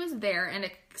fact that she was there and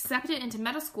accepted into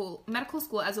medical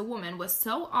school as a woman was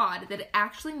so odd that it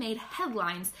actually made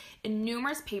headlines in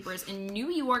numerous papers in New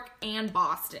York and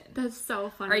Boston. That's so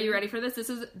funny. Are you ready for this? This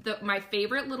is my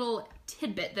favorite little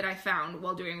tidbit that I found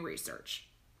while doing research.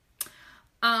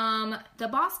 The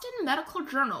Boston Medical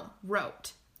Journal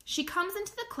wrote, "She comes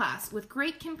into the class with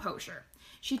great composure.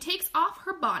 She takes off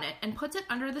her bonnet and puts it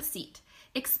under the seat,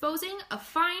 exposing a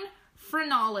fine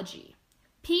phrenology.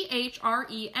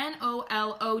 Phrenology. And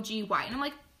I'm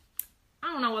like,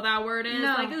 I don't know what that word is.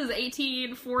 No. Like, this is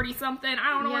 1840-something. I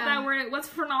don't know what that word is. What's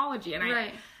phrenology? And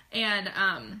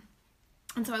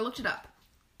and so I looked it up.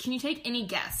 Can you take any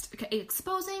guess? Okay,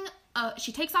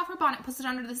 she takes off her bonnet, puts it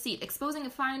under the seat, exposing a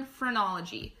fine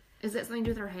phrenology. Is it something to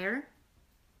do with her hair?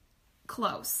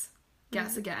 Close.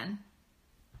 Guess again.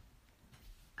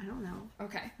 I don't know.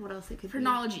 Okay. What else it could be?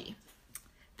 Phrenology.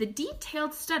 The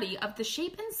detailed study of the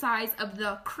shape and size of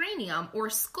the cranium or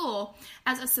skull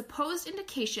as a supposed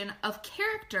indication of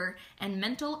character and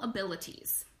mental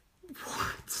abilities.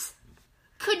 What?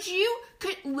 Could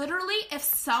literally, if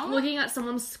some... Looking at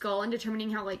someone's skull and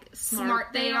determining how, like, smart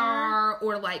they are,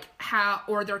 or, like,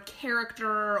 or their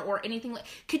character, or anything like...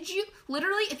 Could you,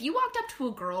 literally, if you walked up to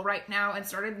a girl right now and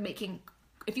started making...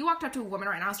 If you walked up to a woman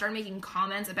right now and started making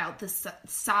comments about the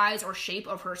size or shape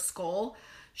of her skull,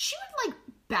 she would, like,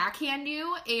 backhand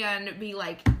you and be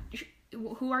like,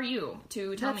 who are you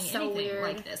to tell me anything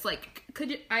like this? Like, could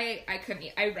you... I couldn't...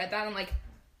 I read that and, like,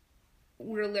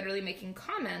 we're literally making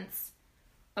comments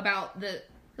about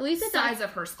At least size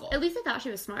of her skull. At least I thought she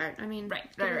was smart. I mean, right.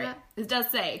 It does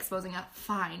say exposing a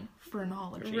fine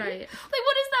phrenology. Right. Like,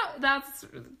 what is that? That's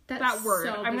that word.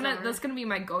 So That's gonna be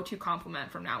my go-to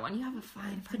compliment from now on. You have a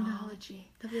fine phrenology.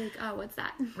 They'll be like, oh, what's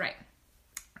that? Right.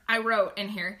 I wrote in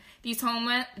here, these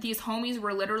homies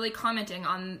were literally commenting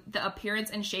on the appearance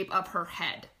and shape of her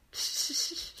head.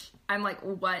 I'm like,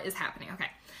 what is happening? Okay.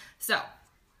 So,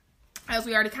 as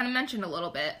we already kind of mentioned a little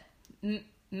bit,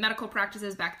 medical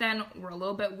practices back then were a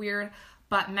little bit weird,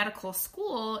 but medical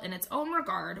school, in its own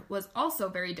regard, was also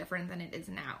very different than it is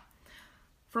now.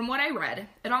 From what I read,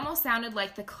 it almost sounded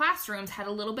like the classrooms had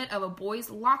a little bit of a boys'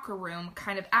 locker room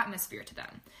kind of atmosphere to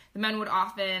them. The men would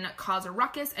often cause a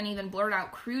ruckus and even blurt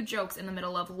out crude jokes in the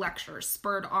middle of lectures,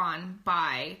 spurred on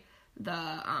by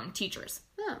the teachers.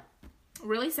 Oh.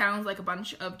 Really sounds like a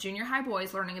bunch of junior high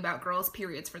boys learning about girls'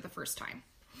 periods for the first time.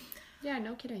 Yeah,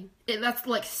 no kidding. That's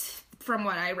like, from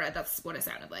what I read, that's what it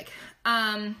sounded like.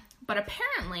 But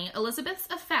apparently, Elizabeth's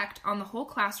effect on the whole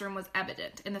classroom was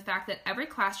evident in the fact that every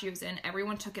class she was in,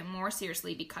 everyone took it more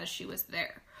seriously because she was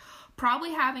there.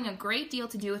 Probably having a great deal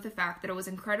to do with the fact that it was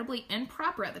incredibly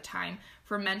improper at the time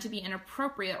for men to be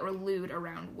inappropriate or lewd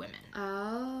around women.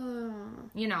 Oh.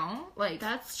 You know? Like...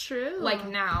 That's true. Like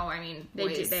now, I mean,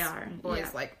 boys... They are. Boys, yeah.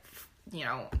 like, you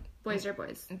know... Boys are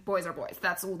boys. Boys are boys.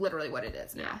 That's literally what it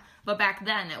is now. Yeah. But back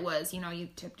then it was, you know, you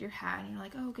tipped your hat and you're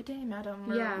like, oh, good day,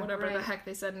 madam, or whatever the heck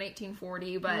they said in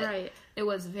 1840. But it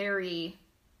was very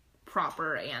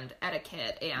proper and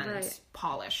etiquette and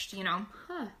polished, you know?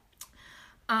 Huh.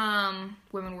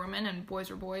 Women were women and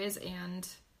boys were boys, and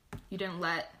you didn't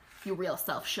let your real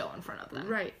self show in front of them.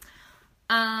 Right.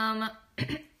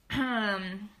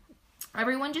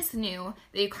 Everyone just knew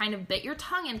that you kind of bit your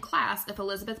tongue in class if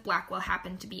Elizabeth Blackwell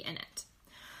happened to be in it.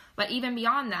 But even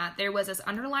beyond that, there was this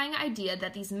underlying idea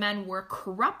that these men were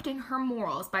corrupting her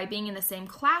morals by being in the same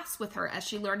class with her as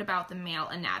she learned about the male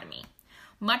anatomy,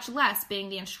 much less being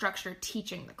the instructor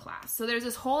teaching the class. So there's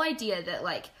this whole idea that,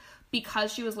 like,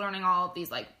 because she was learning all of these,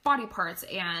 like, body parts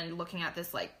and looking at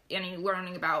this, like, and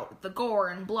learning about the gore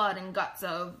and blood and guts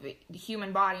of the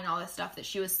human body and all this stuff, that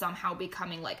she was somehow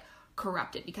becoming, like,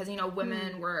 corrupted, because, you know,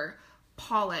 women were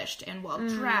polished and well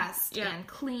dressed and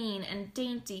clean and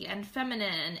dainty and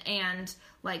feminine, and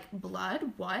like, blood,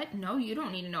 what? No, you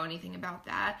don't need to know anything about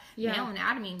that. Male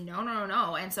anatomy,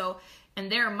 no. And so in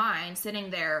their mind, sitting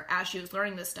there as she was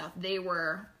learning this stuff, they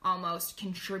were almost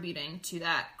contributing to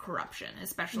that corruption,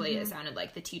 especially it sounded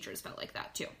like the teachers felt like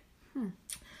that too.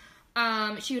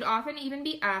 She would often even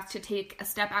be asked to take a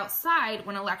step outside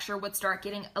when a lecture would start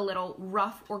getting a little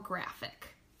rough or graphic.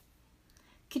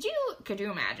 Could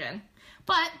you imagine?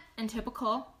 But in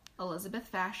typical Elizabeth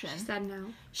fashion, she said no.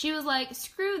 She was like,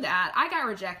 screw that. I got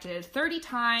rejected 30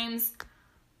 times.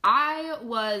 I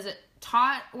was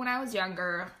taught when I was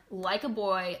younger, like a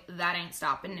boy, that ain't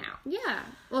stopping now. Yeah.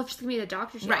 Well, if she's gonna be the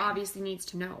doctor, she obviously needs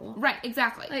to know. Right,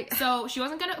 exactly. Like, so she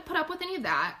wasn't gonna put up with any of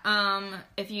that.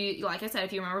 If you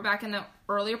remember back in the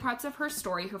earlier parts of her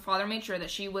story, her father made sure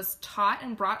that she was taught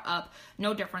and brought up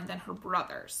no different than her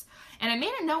brothers. And I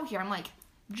made a note here. I'm like,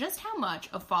 just how much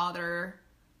a father's,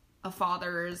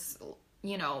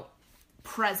 you know,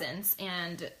 presence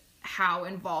and how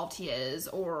involved he is,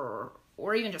 or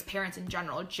even just parents in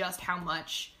general, just how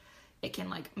much it can,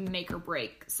 like, make or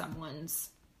break someone's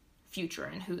future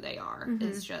and who they are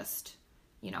is just,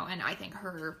 you know, and I think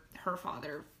her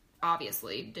father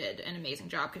obviously did an amazing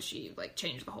job, because she, like,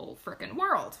 changed the whole frickin'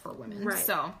 world for women. Right.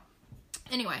 So,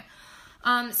 anyway.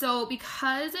 So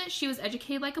because she was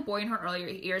educated like a boy in her earlier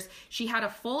years, she had a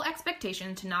full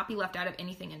expectation to not be left out of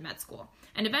anything in med school.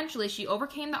 And eventually she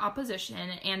overcame the opposition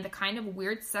and the kind of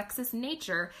weird sexist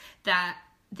nature that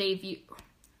they viewed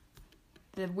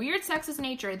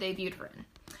her in.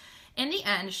 In the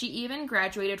end, she even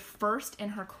graduated first in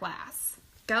her class.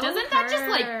 Doesn't that just,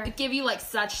 like, give you, like,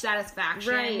 such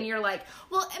satisfaction? Right. And you're like,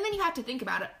 well, and then you have to think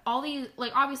about it. All these,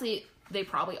 like, obviously they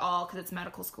probably all, because it's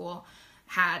medical school,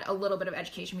 had a little bit of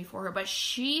education before her, but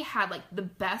she had, like, the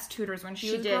best tutors when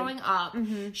she was growing up.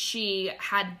 She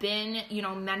had been, you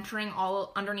know, mentoring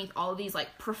underneath all of these,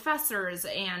 like, professors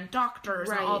and doctors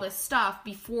and all this stuff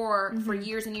before, for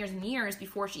years and years and years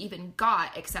before she even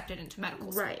got accepted into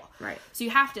medical school. Right. So you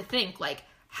have to think, like,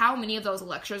 how many of those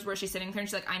lectures where she's sitting there and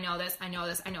she's like, I know this,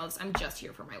 I'm just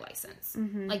here for my license.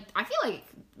 Like, I feel like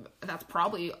that's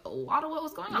probably a lot of what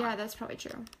was going on. Yeah, that's probably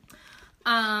true.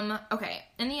 Okay.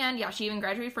 In the end, she even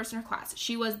graduated first in her class.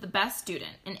 She was the best student.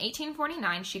 In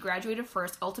 1849, she graduated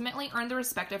first, ultimately earned the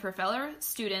respect of her fellow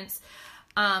students,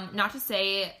 not to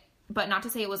say but not to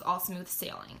say it was all smooth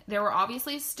sailing. There were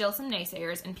obviously still some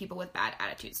naysayers and people with bad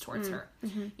attitudes towards her.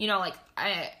 You know, like,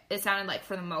 it sounded like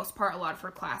for the most part, a lot of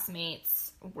her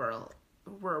classmates were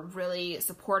really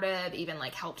supportive, even,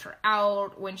 like, helped her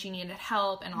out when she needed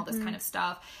help and all this kind of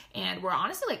stuff, and were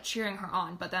honestly, like, cheering her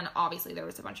on. But then, obviously, there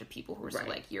was a bunch of people who were still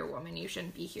like, you're a woman, you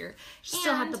shouldn't be here. She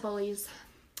still had the bullies.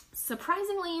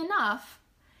 Surprisingly enough,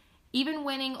 even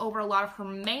winning over a lot of her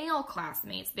male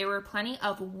classmates, there were plenty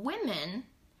of women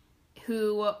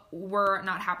who were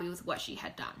not happy with what she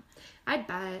had done. I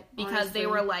bet. Because honestly. They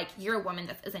were like, you're a woman,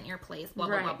 this isn't your place, blah,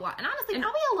 blah, blah, blah. And honestly,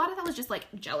 probably a lot of that was just, like,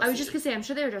 jealousy. I was just going to say, I'm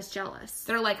sure they were just jealous.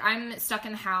 They're like, I'm stuck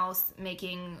in the house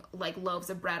making, like, loaves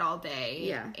of bread all day.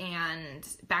 Yeah. And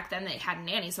back then they had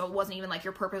nannies, so it wasn't even like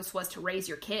your purpose was to raise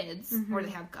your kids. Or they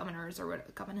have governors or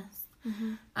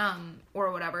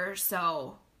or whatever.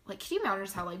 So, like, can you imagine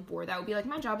just how, like, bored that would be? Like,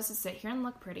 my job is to sit here and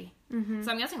look pretty.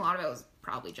 So I'm guessing a lot of it was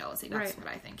probably jealousy. That's what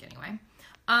I think anyway.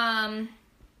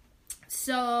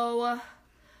 So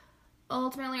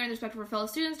ultimately earned the respect of her fellow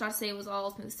students, not to say it was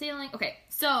all smooth sailing. Okay,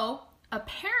 so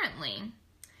apparently,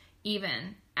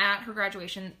 even at her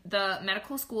graduation, the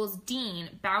medical school's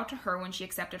dean bowed to her when she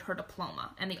accepted her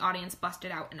diploma, and the audience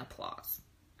busted out in applause.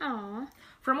 Aww.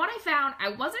 From what I found, I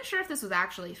wasn't sure if this was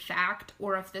actually fact,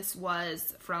 or if this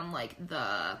was from, like,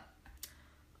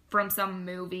 from some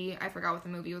movie. I forgot what the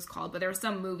movie was called, but there was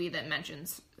some movie that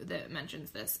mentions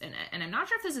this in it, and I'm not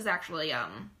sure if this is actually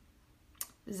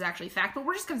fact, but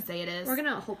we're just gonna say it is. We're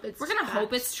gonna hope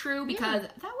it's true, because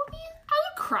that would be, I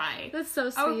would cry. That's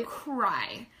so sweet. I would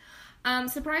cry.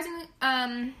 Surprisingly,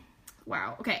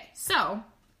 wow. Okay, so,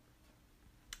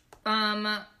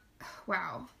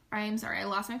 wow. I'm sorry, I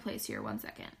lost my place here. 1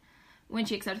 second. When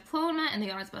she accepted diploma and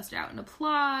the audience busted out in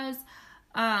applause.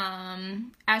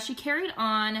 As she carried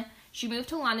on, she moved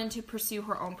to London to pursue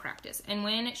her own practice. And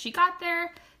when she got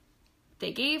there,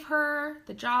 they gave her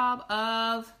the job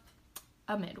of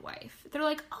a midwife. They're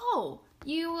like, oh,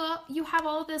 you have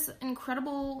all this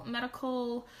incredible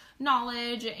medical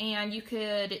knowledge, and you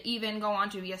could even go on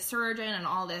to be a surgeon and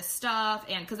all this stuff.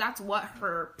 And because that's what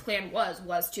her plan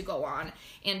was to go on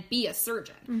and be a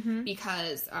surgeon.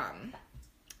 Because,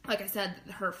 like I said,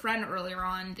 her friend earlier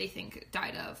on, they think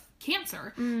died of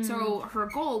cancer. So her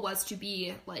goal was to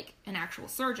be, like, an actual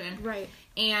surgeon. Right.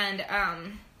 And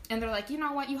they're like, you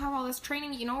know what? You have all this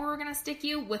training. You know where we're going to stick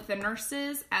you? With the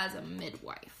nurses as a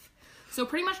midwife. So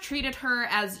pretty much treated her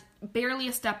as barely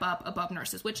a step up above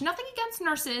nurses, which nothing against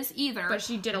nurses either. But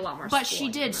she did a lot more But she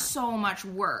did so much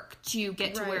work to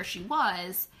get to where she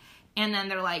was. And then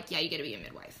they're like, yeah, you get to be a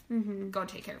midwife. Go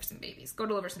take care of some babies. Go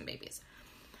deliver some babies.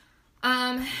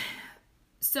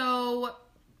 So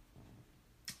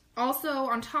also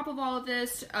on top of all of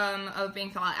this, of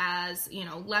being thought as, you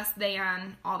know, less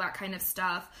than, all that kind of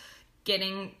stuff,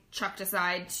 getting chucked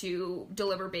aside to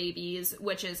deliver babies,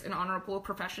 which is an honorable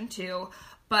profession too.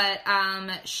 But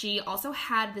she also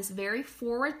had this very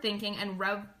forward-thinking and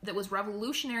that was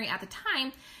revolutionary at the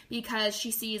time, because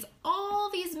she sees all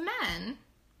these men.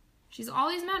 She's all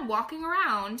these men walking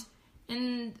around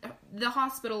in the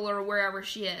hospital or wherever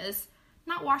she is,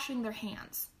 not washing their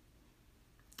hands.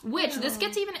 Which, this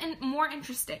gets even more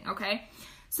interesting, okay?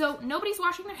 So, nobody's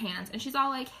washing their hands, and she's all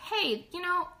like, hey, you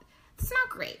know, it's not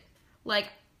great. Like,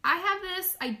 I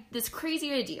have this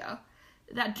crazy idea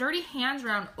that dirty hands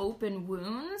around open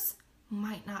wounds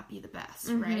might not be the best,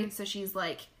 right? So she's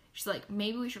like,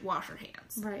 maybe we should wash our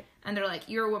hands. Right. And they're like,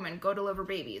 you're a woman, go deliver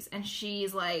babies. And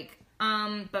she's like,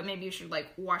 but maybe you should, like,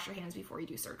 wash your hands before you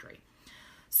do surgery.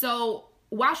 So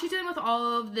while she's dealing with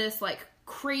all of this, like,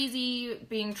 crazy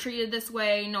being treated this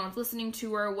way, no one's listening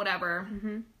to her, whatever,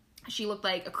 she looked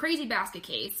like a crazy basket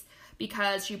case,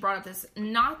 because she brought up this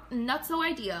nutso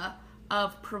idea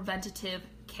of preventative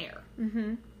care.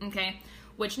 Okay?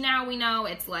 Which now we know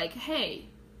it's like, hey,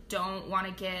 don't want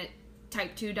to get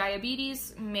type 2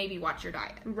 diabetes, maybe watch your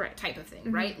diet. Right. Type of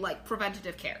thing, right? Like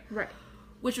preventative care. Right.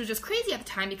 Which was just crazy at the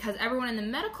time, because everyone in the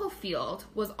medical field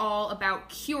was all about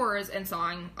cures and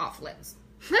sawing off limbs.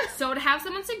 So to have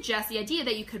someone suggest the idea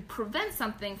that you could prevent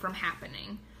something from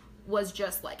happening was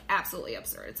just, like, absolutely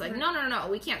absurd. It's like, no,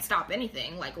 we can't stop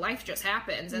anything. Like, life just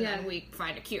happens, and then we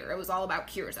find a cure. It was all about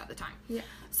cures at the time. Yeah.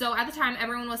 So at the time,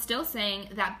 everyone was still saying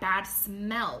that bad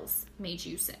smells made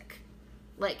you sick.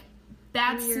 Like,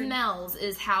 bad smells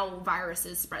is how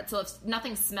viruses spread. So if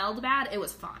nothing smelled bad, it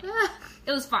was fine.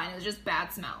 It was fine. It was just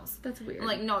bad smells. That's weird. I'm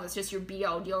like, no, that's just your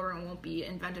BO. Deodorant won't be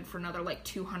invented for another, like,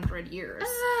 200 years.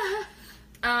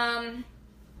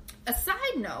 A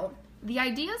side note, the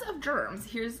ideas of germs,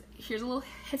 here's a little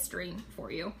history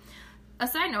for you. A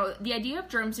side note, the idea of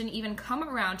germs didn't even come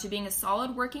around to being a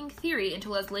solid working theory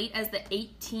until as late as the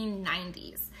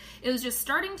 1890s. It was just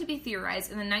starting to be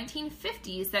theorized in the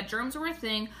 1950s that germs were a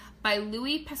thing by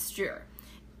Louis Pasteur.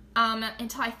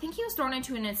 Until I think he was thrown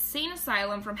into an insane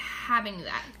asylum from having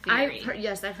that theory.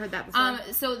 I've heard that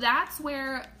before. So that's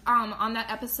where, on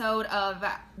that episode of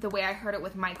The Way I Heard It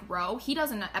with Mike Rowe, he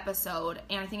does an episode,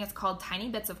 and I think it's called Tiny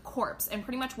Bits of Corpse, and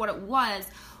pretty much what it was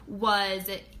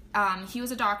he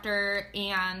was a doctor,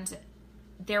 and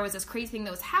there was this crazy thing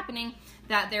that was happening,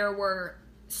 that there were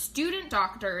student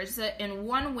doctors in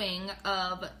one wing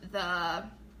of the,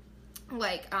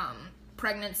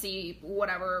 pregnancy,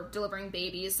 whatever, delivering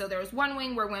babies. So there was one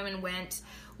wing where women went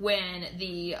when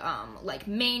the,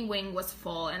 main wing was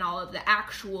full, and all of the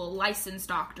actual licensed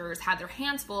doctors had their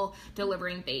hands full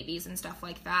delivering babies and stuff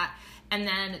like that. And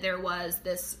then there was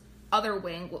this other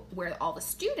wing where all the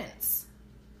students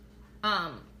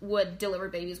would deliver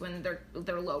babies when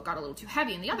their load got a little too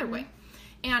heavy in the other wing.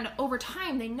 And over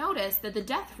time, they noticed that the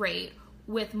death rate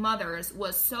with mothers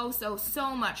was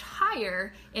so much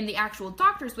higher in the actual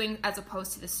doctor's wing as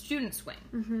opposed to the student's wing.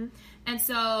 Mm-hmm. And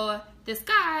so this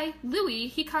guy, Louis,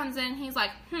 he comes in, he's like,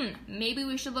 maybe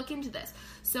we should look into this.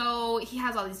 So he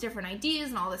has all these different ideas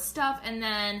and all this stuff, and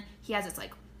then he has this,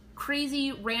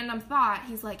 crazy random thought.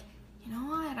 He's like, you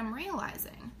know what I'm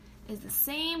realizing is the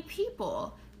same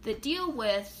people that deal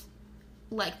with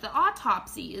the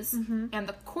autopsies and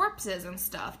the corpses and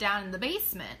stuff down in the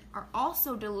basement are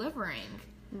also delivering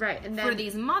for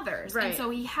these mothers. Right. And so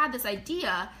he had this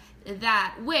idea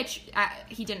that, which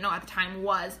he didn't know at the time,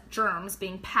 was germs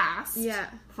being passed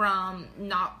from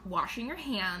not washing your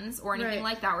hands or anything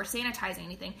like that, or sanitizing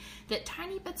anything, that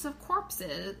tiny bits of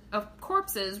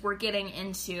corpses were getting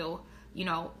into,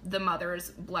 the mother's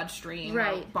bloodstream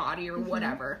or body or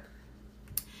whatever.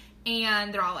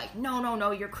 And they're all like,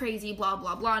 no, you're crazy, blah,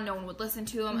 blah, blah. No one would listen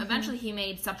to him. Eventually, he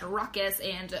made such a ruckus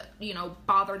and,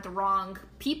 bothered the wrong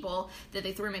people that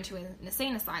they threw him into an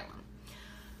insane asylum.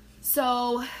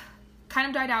 So, kind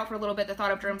of died out for a little bit. The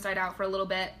thought of germs died out for a little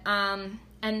bit. And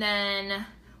then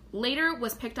later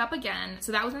was picked up again.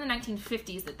 So that was in the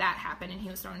 1950s that happened, and he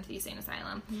was thrown into the insane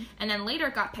asylum. Mm-hmm. And then later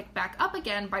it got picked back up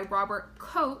again by Robert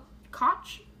Koch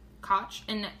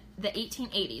in the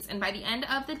 1880s, and by the end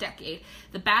of the decade,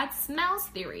 the bad smells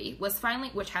theory was finally,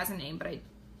 which has a name, but I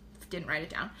didn't write it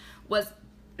down, was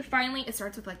finally, it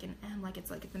starts with an M,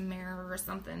 it's the mirror or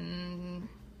something.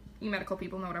 You medical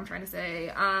people know what I'm trying to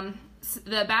say.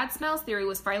 The bad smells theory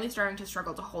was finally starting to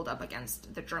struggle to hold up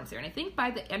against the germ theory, and I think by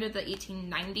the end of the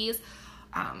 1890s,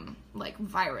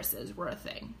 viruses were a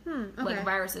thing. Okay.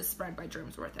 Viruses spread by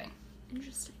germs were a thing.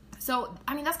 Interesting. So,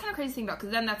 I mean, that's kind of crazy to think about,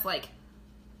 because then that's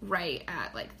right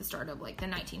at the start of the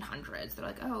 1900s,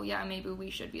 they're oh yeah, maybe we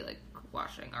should be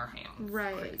washing our hands.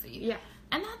 Right. Crazy. Yeah.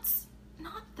 And that's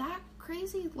not that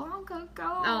crazy long ago.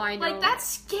 Oh, I know. That's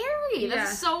scary. Yeah.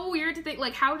 That's so weird to think.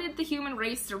 How did the human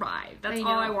race survive? That's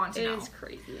all I want to know. It is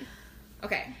crazy.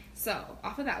 Okay, so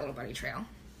off of that little bunny trail.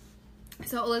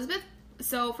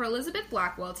 So for Elizabeth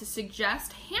Blackwell to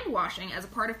suggest hand washing as a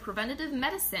part of preventative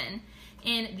medicine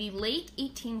in the late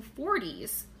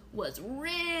 1840s was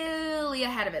really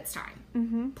ahead of its time.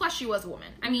 Mm-hmm. Plus, she was a woman.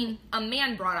 I mean, a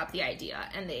man brought up the idea,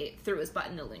 and they threw his butt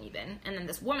in the loony bin, and then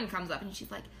this woman comes up, and she's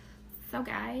like, so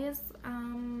guys,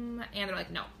 and they're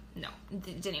like, no,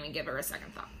 didn't even give her a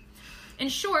second thought. In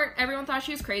short, everyone thought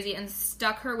she was crazy and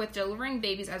stuck her with delivering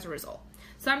babies as a result.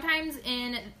 Sometime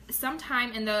in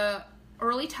the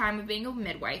early time of being a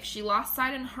midwife, she lost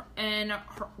sight in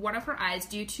one of her eyes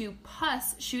due to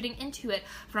pus shooting into it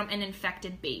from an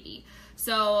infected baby.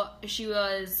 So she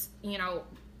was,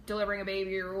 delivering a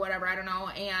baby or whatever, I don't know,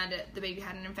 and the baby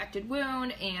had an infected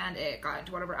wound, and it got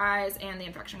into one of her eyes, and the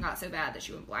infection got so bad that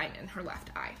she went blind in her left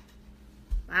eye.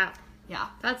 Wow. Yeah.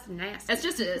 That's nasty. It's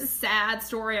just a sad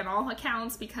story on all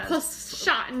accounts, because...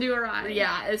 shot into her eye.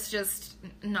 Yeah, it's just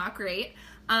not great.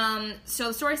 So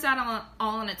the story's sad all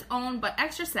on its own, but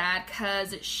extra sad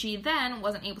because she then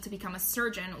wasn't able to become a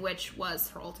surgeon, which was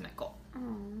her ultimate goal.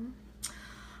 Aww.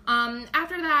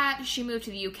 After that, she moved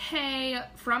to the UK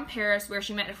from Paris, where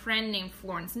she met a friend named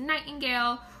Florence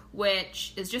Nightingale,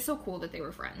 which is just so cool that they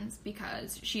were friends,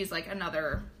 because she's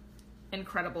another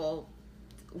incredible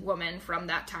woman from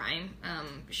that time.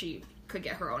 She could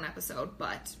get her own episode,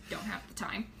 but don't have the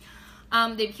time.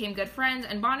 They became good friends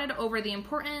and bonded over the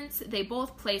importance they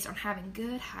both placed on having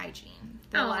good hygiene.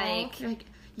 They're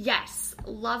yes,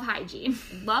 love hygiene.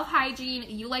 Love hygiene.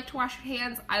 You like to wash your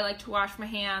hands. I like to wash my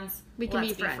hands. We can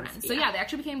be friends. Yeah. So yeah, they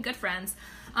actually became good friends.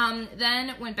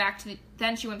 Then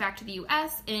she went back to the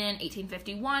U.S. in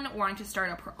 1851, wanting to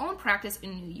start up her own practice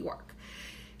in New York.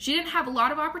 She didn't have a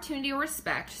lot of opportunity or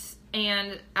respect,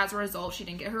 and as a result, she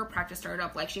didn't get her practice started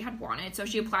up like she had wanted. So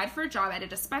she applied for a job at a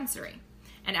dispensary.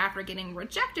 And after getting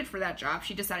rejected for that job,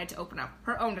 she decided to open up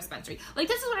her own dispensary. Like,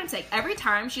 this is what I'm saying. Every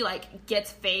time she, like,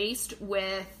 gets faced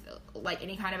with, like,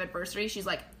 any kind of adversity, she's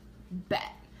like,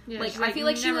 bet. Yeah, like, I feel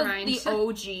like she was the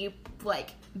OG,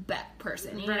 like, bet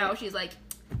person. You know? She's like,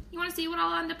 you want to see what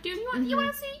I'll end up doing? You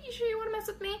want to see? You sure you want to mess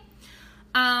with me?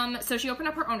 So she opened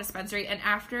up her own dispensary, and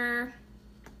after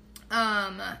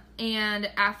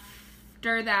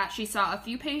that, she saw a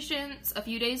few patients a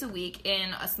few days a week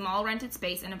in a small rented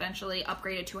space and eventually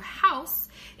upgraded to a house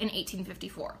in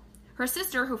 1854. Her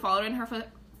sister, who followed in her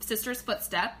sister's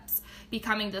footsteps,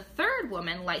 becoming the third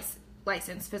woman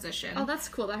licensed physician. Oh, that's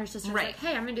cool that her sister was like,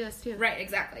 hey, I'm going to do this too. Right,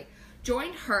 exactly.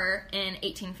 Joined her in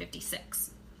 1856.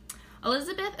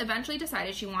 Elizabeth eventually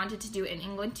decided she wanted to do it in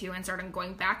England too and started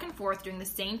going back and forth doing the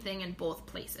same thing in both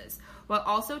places, while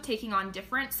also taking on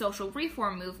different social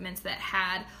reform movements that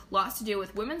had lots to do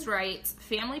with women's rights,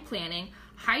 family planning,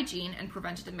 hygiene, and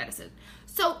preventative medicine.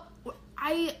 So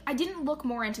I didn't look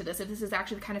more into this, if this is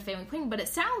actually the kind of family planning, but it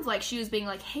sounds like she was being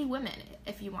like, hey, women,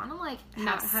 if you want to, like,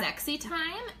 have sexy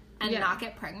time and not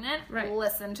get pregnant,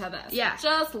 listen to this. Yeah.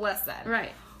 Just listen.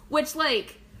 Right. Which,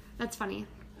 like... That's funny.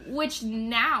 Which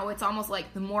now it's almost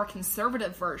like the more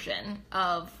conservative version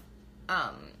of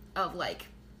like,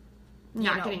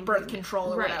 not getting birth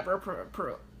control or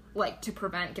whatever, like to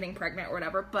prevent getting pregnant or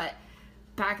whatever. But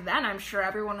back then, I'm sure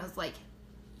everyone was like,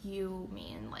 "You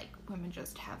mean like women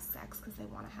just have sex because they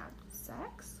want to have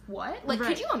sex? What? Like,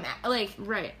 could you imagine? Like,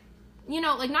 you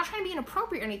know, like not trying to be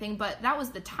inappropriate or anything, but that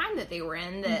was the time that they were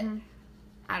in. That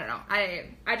I don't know.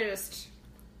 I just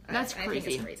that's crazy. I think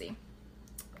it's crazy.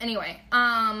 Anyway,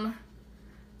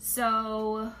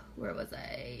 so, where was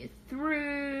I?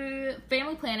 Through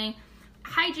family planning,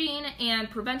 hygiene, and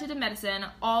preventative medicine,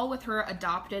 all with her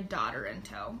adopted daughter in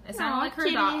tow. It sounded like her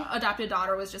adopted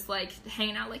daughter was just, like,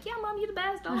 hanging out, like, yeah, Mom, you the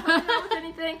best, don't help me out with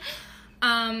anything.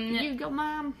 You go,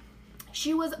 Mom.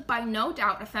 She was, by no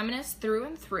doubt, a feminist through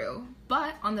and through,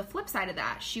 but on the flip side of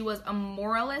that, she was a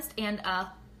moralist and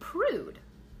a prude.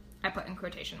 I put in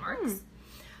quotation marks.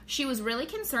 She was really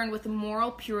concerned with the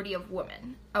moral purity of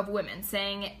women,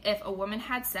 saying if a woman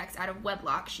had sex out of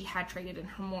wedlock, she had traded in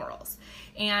her morals.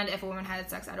 And if a woman had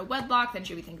sex out of wedlock, then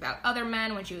she would think about other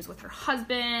men when she was with her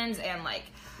husbands, and, like,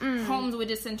 homes would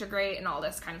disintegrate and all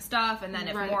this kind of stuff. And then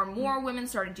if more and more women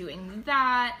started doing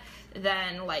that,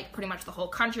 then, like, pretty much the whole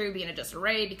country would be in a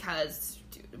disarray because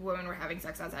women were having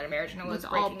sex outside of marriage, and it was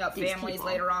breaking up families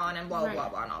later on, and blah, blah,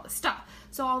 blah, and all this stuff.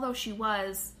 So although she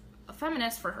was a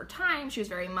feminist for her time, she was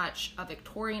very much a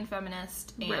Victorian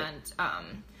feminist and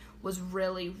was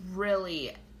really,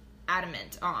 really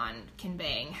adamant on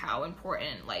conveying how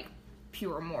important, like,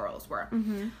 pure morals were.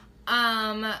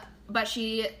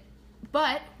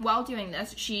 But while doing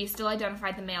this, she still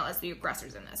identified the male as the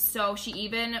aggressors in this. So she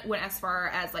even went as far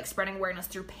as, like, spreading awareness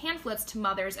through pamphlets to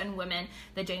mothers and women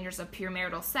the dangers of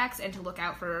premarital sex, and to look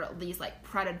out for these, like,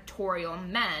 predatorial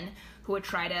men who would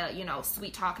try to, you know,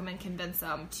 sweet talk them and convince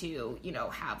them to, you know,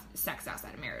 have sex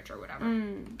outside of marriage or whatever.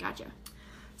 Gotcha.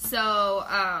 So,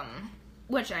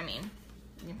 which, I mean,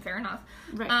 fair enough.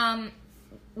 Right.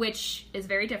 Which is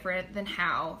very different than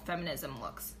how feminism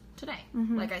looks today.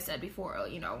 Like I said before,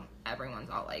 you know, everyone's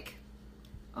all like,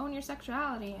 own your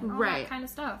sexuality and all that kind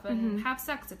of stuff, and have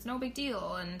sex, it's no big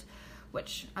deal, and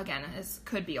which, again,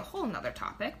 could be a whole nother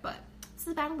topic, but this is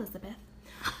about Elizabeth.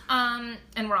 And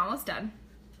we're almost done.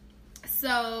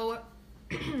 So,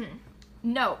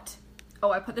 note,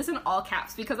 I put this in all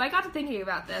caps because I got to thinking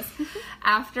about this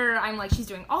after I'm like, she's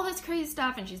doing all this crazy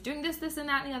stuff, and she's doing this, and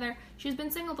that, and the other. She's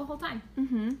been single the whole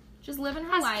time. Just living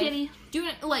her life. Kitty. Doing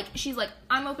it, like, she's like,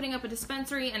 I'm opening up a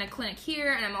dispensary and a clinic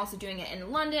here, and I'm also doing it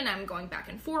in London. I'm going back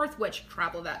and forth, which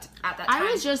travel at that time.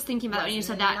 I was just thinking about when you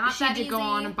said that. She had to go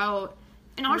on about,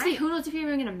 and honestly, who knows if you're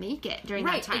even going to make it during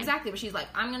that time. Right, exactly. But she's like,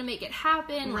 I'm going to make it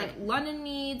happen. Like, London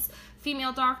needs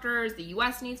female doctors. The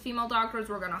U.S. needs female doctors.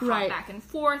 We're going to hop back and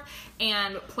forth.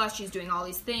 And plus, she's doing all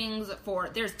these things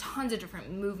there's tons of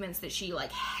different movements that she,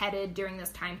 like, headed during this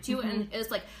time, too. And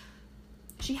it's like,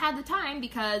 she had the time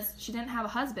because she didn't have a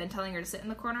husband telling her to sit in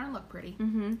the corner and look pretty.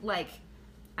 Like,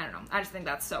 I don't know. I just think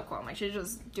that's so cool. Like, she's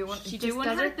just doing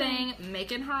her thing,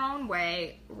 making her own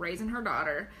way, raising her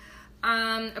daughter.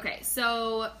 Okay,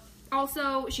 so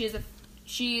also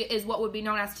she is what would be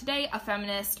known as today a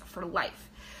feminist for life.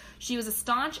 She was a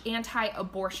staunch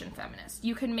anti-abortion feminist.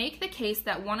 You could make the case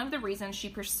that one of the reasons she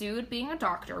pursued being a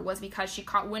doctor was because she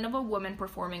caught wind of a woman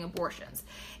performing abortions.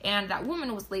 And that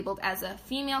woman was labeled as a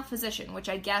female physician, which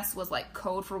I guess was like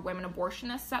code for women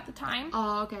abortionists at the time.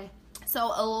 Oh, okay.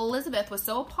 So Elizabeth was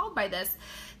so appalled by this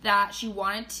that she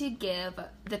wanted to give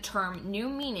the term new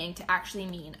meaning to actually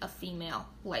mean a female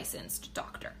licensed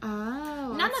doctor.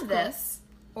 Oh, None of this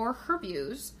or her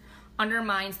views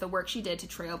undermines the work she did to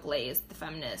trailblaze the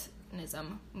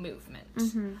feminism movement.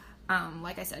 Mm-hmm.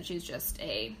 Like I said, she's just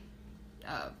a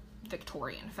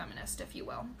Victorian feminist, if you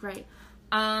will. Right.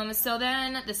 So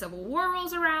then the Civil War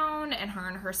rolls around, and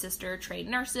her sister trained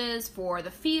nurses for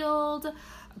the field,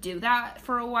 do that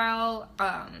for a while.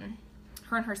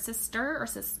 Her and her sister, or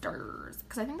sisters,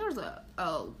 because I think there was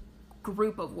a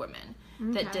group of women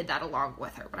that did that along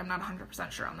with her, but I'm not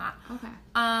 100% sure on that.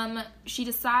 Okay. She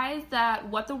decides that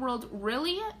what the world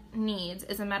really needs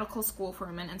is a medical school for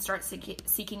women, and starts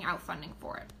seeking out funding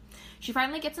for it. She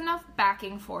finally gets enough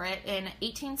backing for it in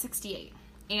 1868,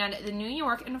 and the New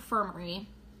York Infirmary,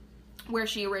 where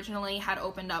she originally had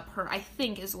opened up her, I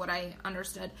think is what I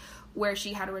understood, where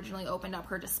she had originally opened up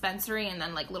her dispensary and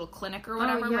then like little clinic or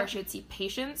whatever, where she would see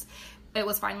patients. It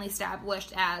was finally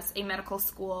established as a medical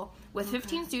school with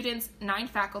 15 students, 9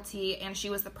 faculty, and she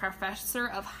was the professor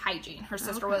of hygiene. Her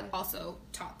sister was also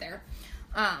taught there.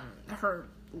 Her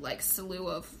like slew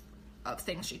of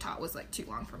things she taught was like too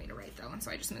long for me to write though, and so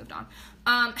I just moved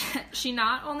on. She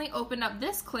not only opened up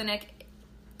this clinic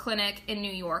in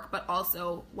New York, but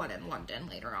also one in London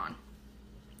later on.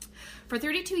 For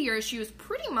 32 years, she was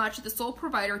pretty much the sole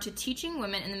provider to teaching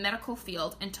women in the medical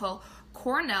field until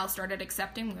Cornell started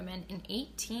accepting women in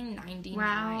 1899.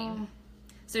 Wow.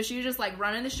 So she was just like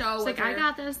running the show with I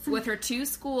got this. With her 2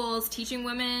 schools, teaching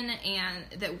women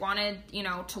and that wanted,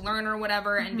 to learn or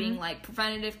whatever, and being like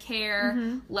preventative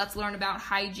care, let's learn about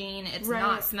hygiene, it's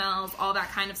not smells, all that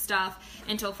kind of stuff,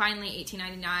 until finally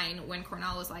 1899 when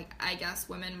Cornell was like, I guess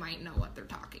women might know what they're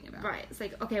talking about. Right. It's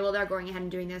like, okay, well, they're going ahead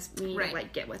and doing this, we need to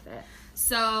like get with it.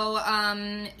 So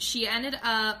she ended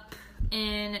up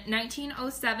in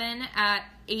 1907 at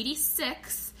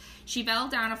 86. She fell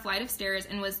down a flight of stairs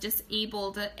and was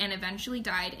disabled and eventually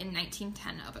died in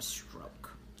 1910 of a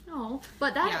stroke. Oh,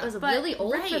 but that was really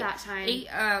old for that time.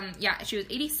 She was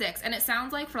 86, and it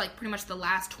sounds like for like pretty much the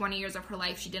last 20 years of her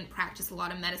life, she didn't practice a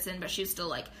lot of medicine, but she was still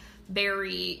like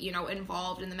very,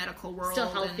 involved in the medical world. Still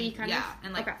healthy, and, kind of? Yeah,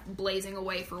 and like blazing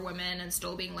away for women and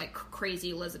still being like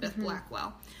crazy Elizabeth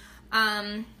Blackwell.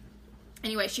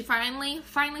 Anyway, she finally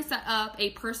set up a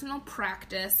personal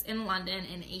practice in London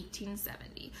in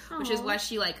 1870, which is what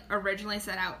she like originally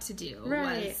set out to do,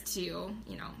 was to,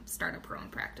 start up her own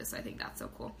practice. So I think that's so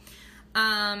cool.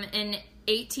 In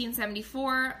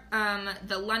 1874,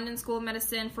 the London School of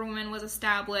Medicine for Women was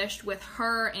established with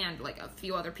her and like a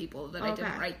few other people that I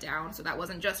didn't write down. So that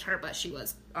wasn't just her, but she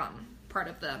was part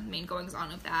of the main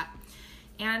goings-on of that.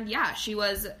 And yeah, she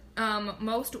was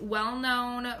most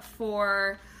well-known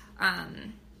for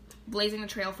blazing the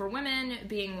trail for women,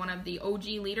 being one of the OG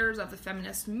leaders of the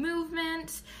feminist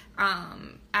movement,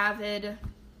 avid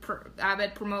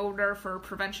promoter for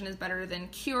prevention is better than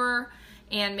cure,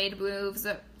 and made moves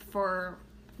for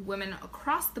women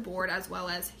across the board as well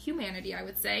as humanity, I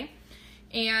would say.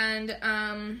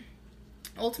 And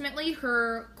ultimately,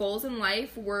 her goals in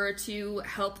life were to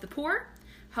help the poor,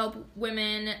 help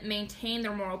women maintain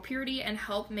their moral purity, and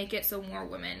help make it so more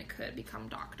women could become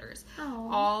doctors. Aww.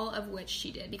 All of which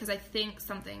she did, because I think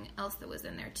something else that was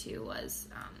in there too was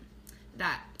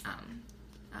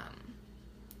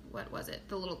what was it?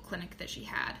 The little clinic that she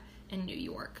had in New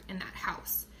York, in that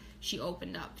house, she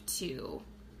opened up to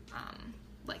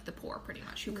like the poor, pretty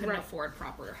much, who couldn't afford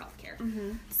proper health care.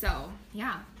 So,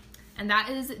 yeah. And that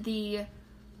is the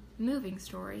moving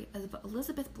story of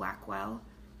Elizabeth Blackwell,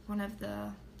 one of the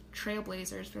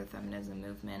trailblazers for the feminism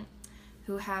movement,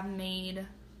 who have made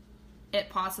it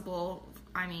possible,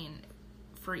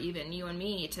 for even you and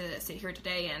me to sit here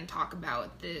today and talk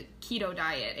about the keto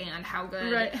diet and how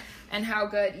good,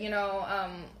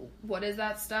 what is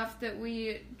that stuff that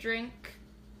we drink?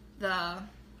 The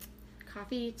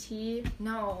coffee, tea?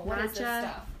 No, what is this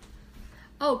stuff?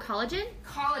 Oh, collagen?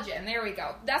 Collagen, there we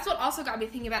go. That's what also got me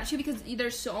thinking about it, too, because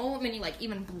there's so many, like,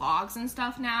 even blogs and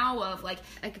stuff now of, like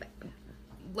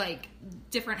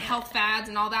different health fads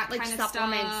and all that kind of stuff.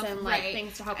 Like supplements and, like,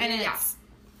 things to help you.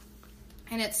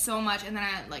 And it's so much, and then,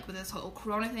 with this whole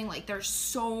corona thing, like, there's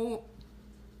so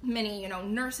many,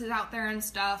 nurses out there and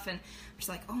stuff, and I'm just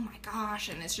like, oh my gosh,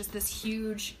 and it's just this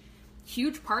huge,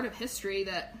 huge part of history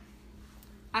that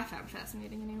I found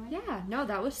fascinating anyway. Yeah, no,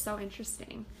 that was so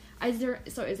interesting. Is there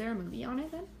a movie on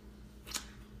it then?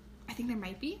 I think there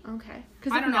might be. Okay.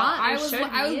 Because I don't know.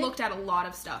 I looked at a lot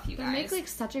of stuff, you guys. They make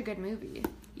such a good movie.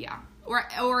 Yeah.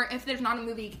 Or if there's not a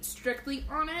movie strictly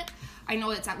on it, I know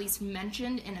it's at least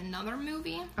mentioned in another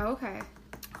movie. Okay.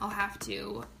 I'll have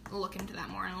to look into that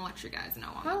more and I'll let you guys know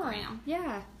on the gram.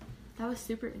 Yeah. That was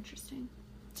super interesting.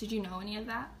 Did you know any of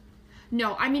that?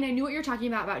 No, I knew what you're talking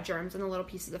about germs and the little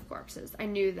pieces of corpses. I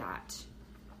knew that.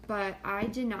 but I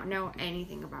did not know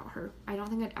anything about her. I don't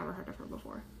think I'd ever heard of her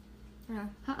before. Yeah.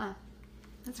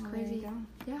 That's crazy.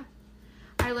 Yeah.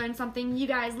 I learned something. You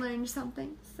guys learned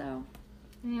something. So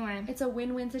anyway, it's a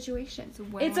win-win situation.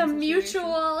 It's a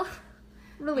mutual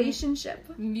relationship.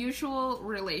 Mutual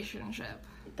relationship.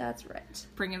 That's right.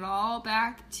 Bring it all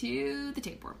back to the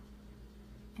tapeworm.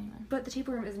 Anyway. But the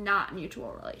tapeworm is not a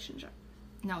mutual relationship.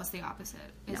 No, it's the opposite.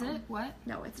 Is it? What?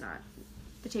 No, it's not.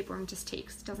 The tapeworm just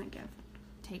takes, doesn't give.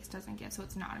 Takes, doesn't give, so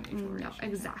it's not a mutual relationship. No,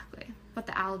 exactly. But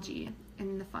the algae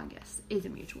and the fungus is a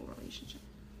mutual relationship.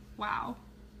 Wow.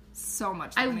 So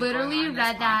much. I literally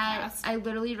read that. I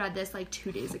literally read this like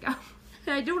 2 days ago.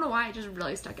 And I don't know why, it just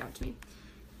really stuck out to me.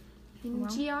 In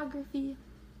geography.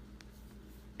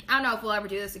 I don't know if we'll ever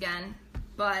do this again,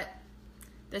 but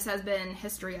this has been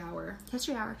History Hour.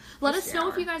 History Hour. Let us know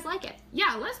if you guys like it.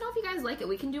 Yeah, let us know if you guys like it.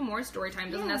 We can do more story time.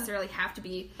 It doesn't necessarily have to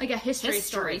be like a history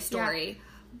story. Yeah.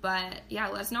 But yeah,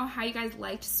 let us know how you guys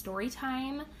liked story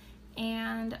time.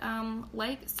 And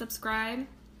like, subscribe.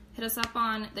 Hit us up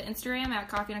on the Instagram at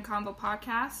Coffee and a Combo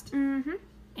Podcast.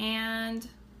 Mm-hmm. And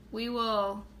you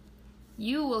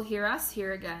will hear us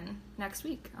here again next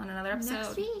week on another episode.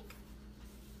 Next week.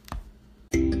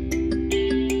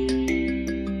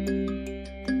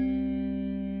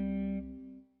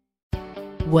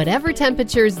 Whatever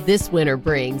temperatures this winter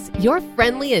brings, your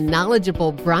friendly and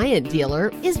knowledgeable Bryant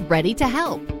dealer is ready to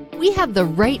help. We have the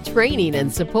right training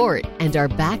and support and are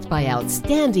backed by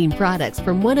outstanding products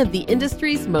from one of the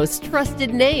industry's most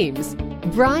trusted names,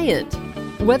 Bryant.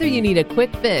 Whether you need a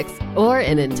quick fix or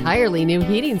an entirely new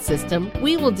heating system,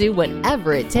 we will do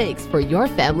whatever it takes for your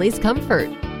family's comfort.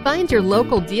 Find your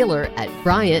local dealer at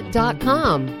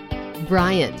Bryant.com.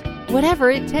 Bryant, whatever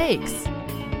it takes.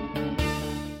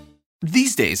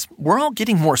 These days, we're all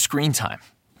getting more screen time,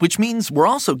 which means we're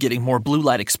also getting more blue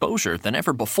light exposure than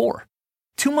ever before.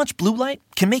 Too much blue light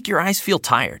can make your eyes feel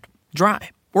tired, dry,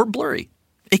 or blurry.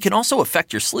 It can also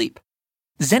affect your sleep.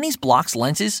 Zenni's Blocks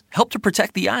lenses help to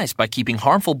protect the eyes by keeping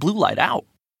harmful blue light out.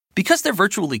 Because they're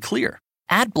virtually clear,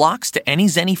 add blocks to any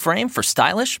Zenni frame for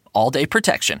stylish, all-day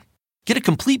protection. Get a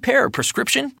complete pair of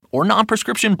prescription or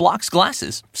non-prescription Blocks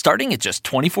glasses starting at just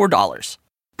 $24.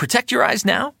 Protect your eyes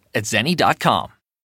now at Zenni.com.